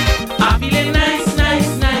 I'm feeling nice, nice,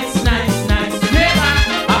 nice, nice, nice. Neighbor,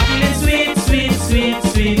 I'm feeling sweet, sweet, sweet,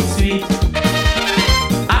 sweet, sweet.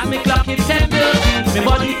 As me clock it 10:30, my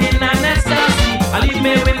body in an ecstasy. I leave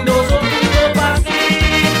my windows open to pass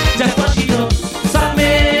it. Just what she does. Suck me,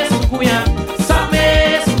 Sukuya. Suck me,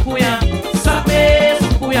 Sukuya. Suck me,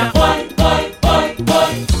 Sukuya. Oi, oi, oi,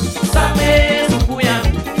 oi. Suck me, Sukuya.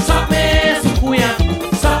 Suck me, Sukuya.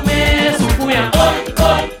 Suck me, Sukuya. Oi,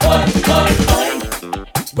 oi, oi, oi, oi.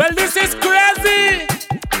 Well, this is crazy.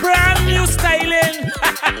 Brand new styling.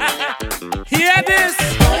 Hear this.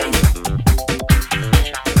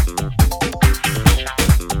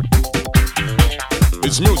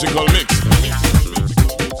 It's musical mix.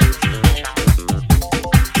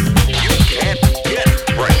 You can't get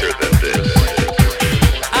fresher than this.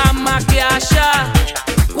 I'm a cashier,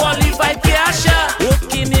 qualified cashier,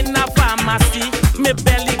 working in a pharmacy. Me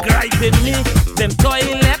belly griping me, them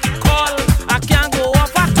toilet call. I can't go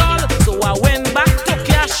off at all, so I went back to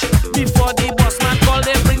cash. Before the boss man called,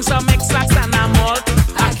 they bring some extracts and a malt.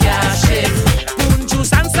 I cash it, spoon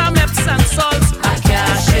juice and some Epsom salts. I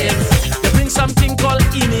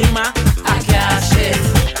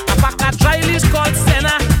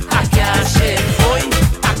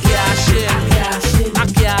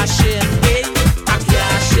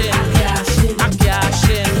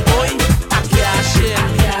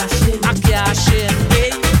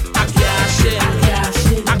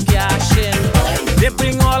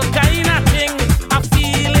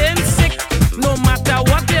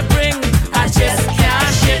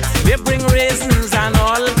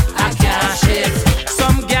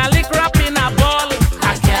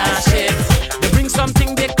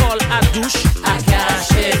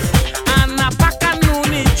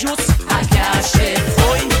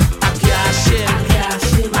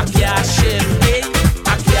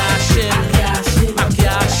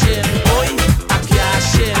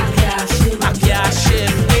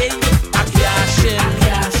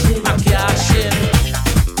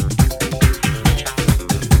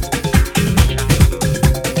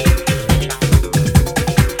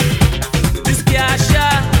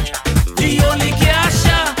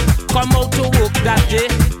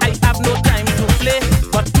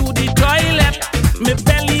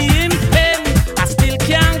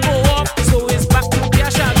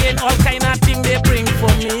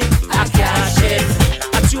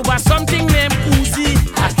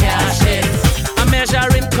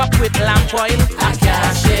spoil, I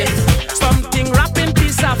cash it. Something wrapping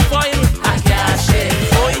piece of foil, I cash it.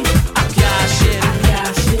 Oi, I cash it.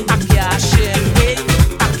 I cash it. Hey,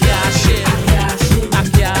 I cash it. I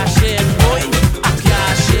cash it. Oi, I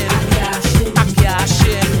cash it. I cash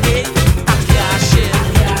it. Hey, I cash it.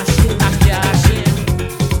 I cash it.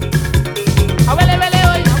 Awele wele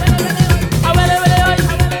oi. Awele wele oi.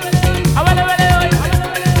 Awele wele oi.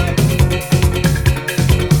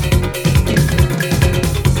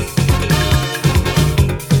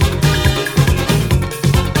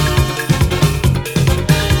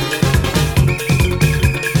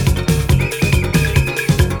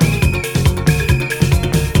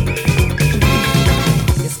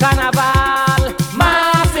 It's carnival,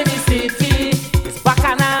 mass in the city. It's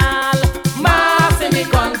bacchanal, mass in the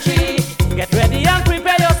country. Get ready and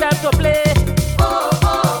prepare yourself to play.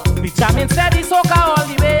 Be jamming steady, soca all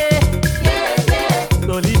the way.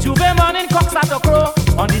 Slowly Juve morning, cock start to crow.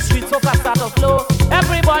 On the street, soca start to flow.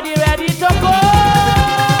 Everybody ready to go.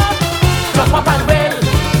 Jump up and wail,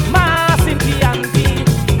 mass in T&T.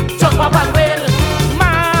 Jump up and wail,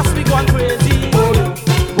 mass we gone crazy.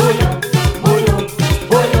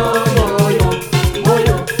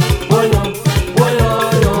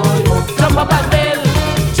 Jump up and wail,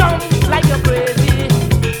 jump like you're crazy.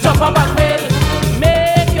 Jump up and wail,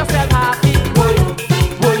 make yourself happy.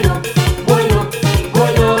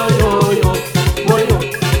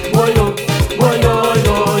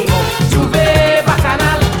 Tuesday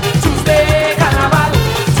bacchanal, Tuesday carnival,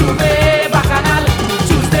 Tuesday bacchanal,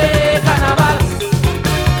 Tuesday carnival.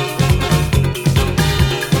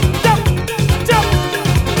 Jump, jump.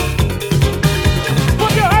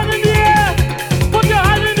 Put your hand in the air. Put your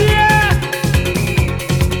hand in the air.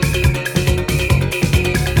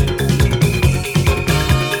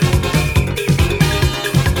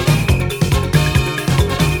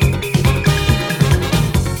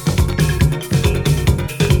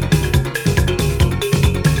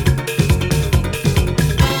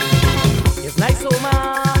 It's nice, oh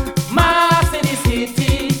man. Mass in the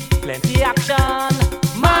city, plenty action.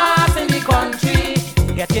 Mass in the country.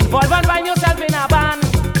 Get involved and find yourself in a band.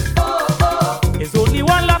 It's only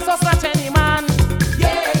one love, so snatch any man.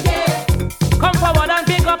 Come forward and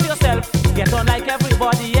pick up yourself. Get on like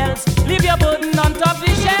everybody else. Leave your burden on top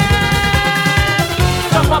the shelf.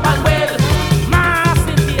 Jump up and wail, mass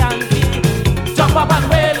in the Yankee. Jump up and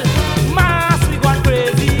wail, mass we gone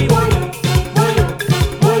crazy.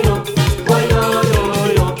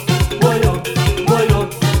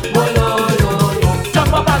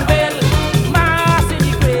 Jump up and wail, mass in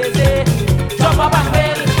the crazy. Jump up and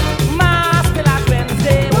wail, mass till last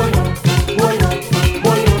Wednesday.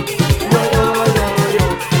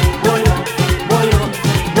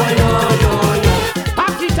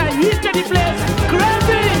 Party time, reach to the place,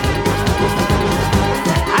 crazy.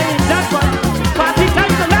 I ain't that one. Party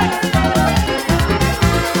time tonight.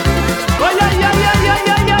 Oh yeah, yeah, yeah, yeah,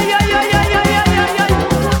 yeah, yeah, yeah, yeah, yeah, yeah, yeah, yeah, yeah.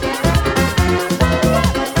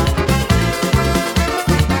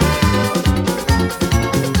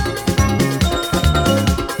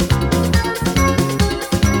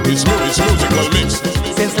 It's musical mix.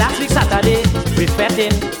 Since last week Saturday, we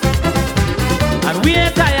fetting, and we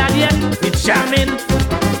ain't tired yet. We jamming,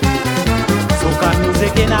 soca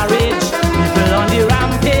music in a rage. People on the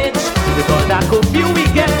rampage. With all that curfew we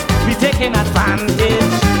get, we taking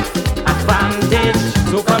advantage, advantage.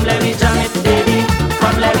 So come let me jam it, baby.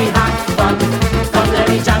 Come let me have fun. Come let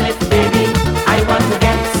me jam it, baby. I want to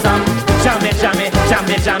get some. Jam it, jam it, jam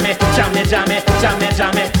it, jam it, jam it, jam it, jam it,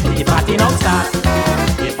 jam it. The party now start.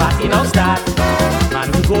 The party now start.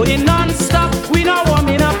 Man, we going non-stop. We not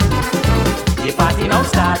warming up. The party now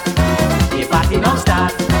start. The party now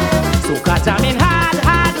start. Soca jamming hard,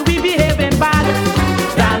 hard. We behaving bad.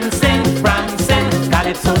 Dancing, prancing,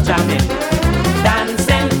 calypso jamming.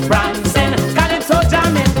 Dancing, prancing, calypso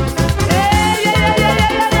jamming. Hey, yeah, yeah, yeah,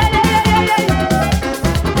 yeah, yeah, yeah, yeah, yeah, yeah.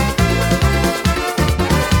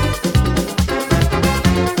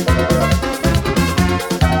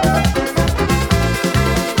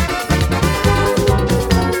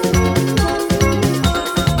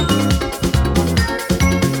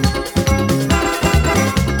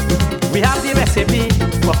 We have the recipe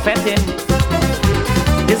for fetting.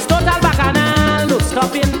 It's total bacchanal, no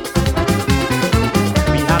stopping.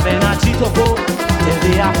 We have energy to go till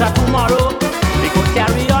day after tomorrow. We could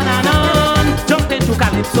carry on and on, jump into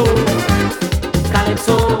calypso,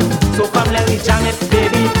 calypso. So come let me jam it,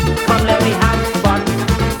 baby. Come let me have fun.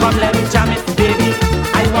 Come let me jam it, baby.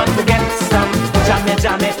 I want to get some. Jam it,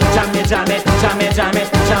 jam it, jam it, jam it, jam it, jam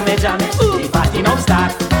it.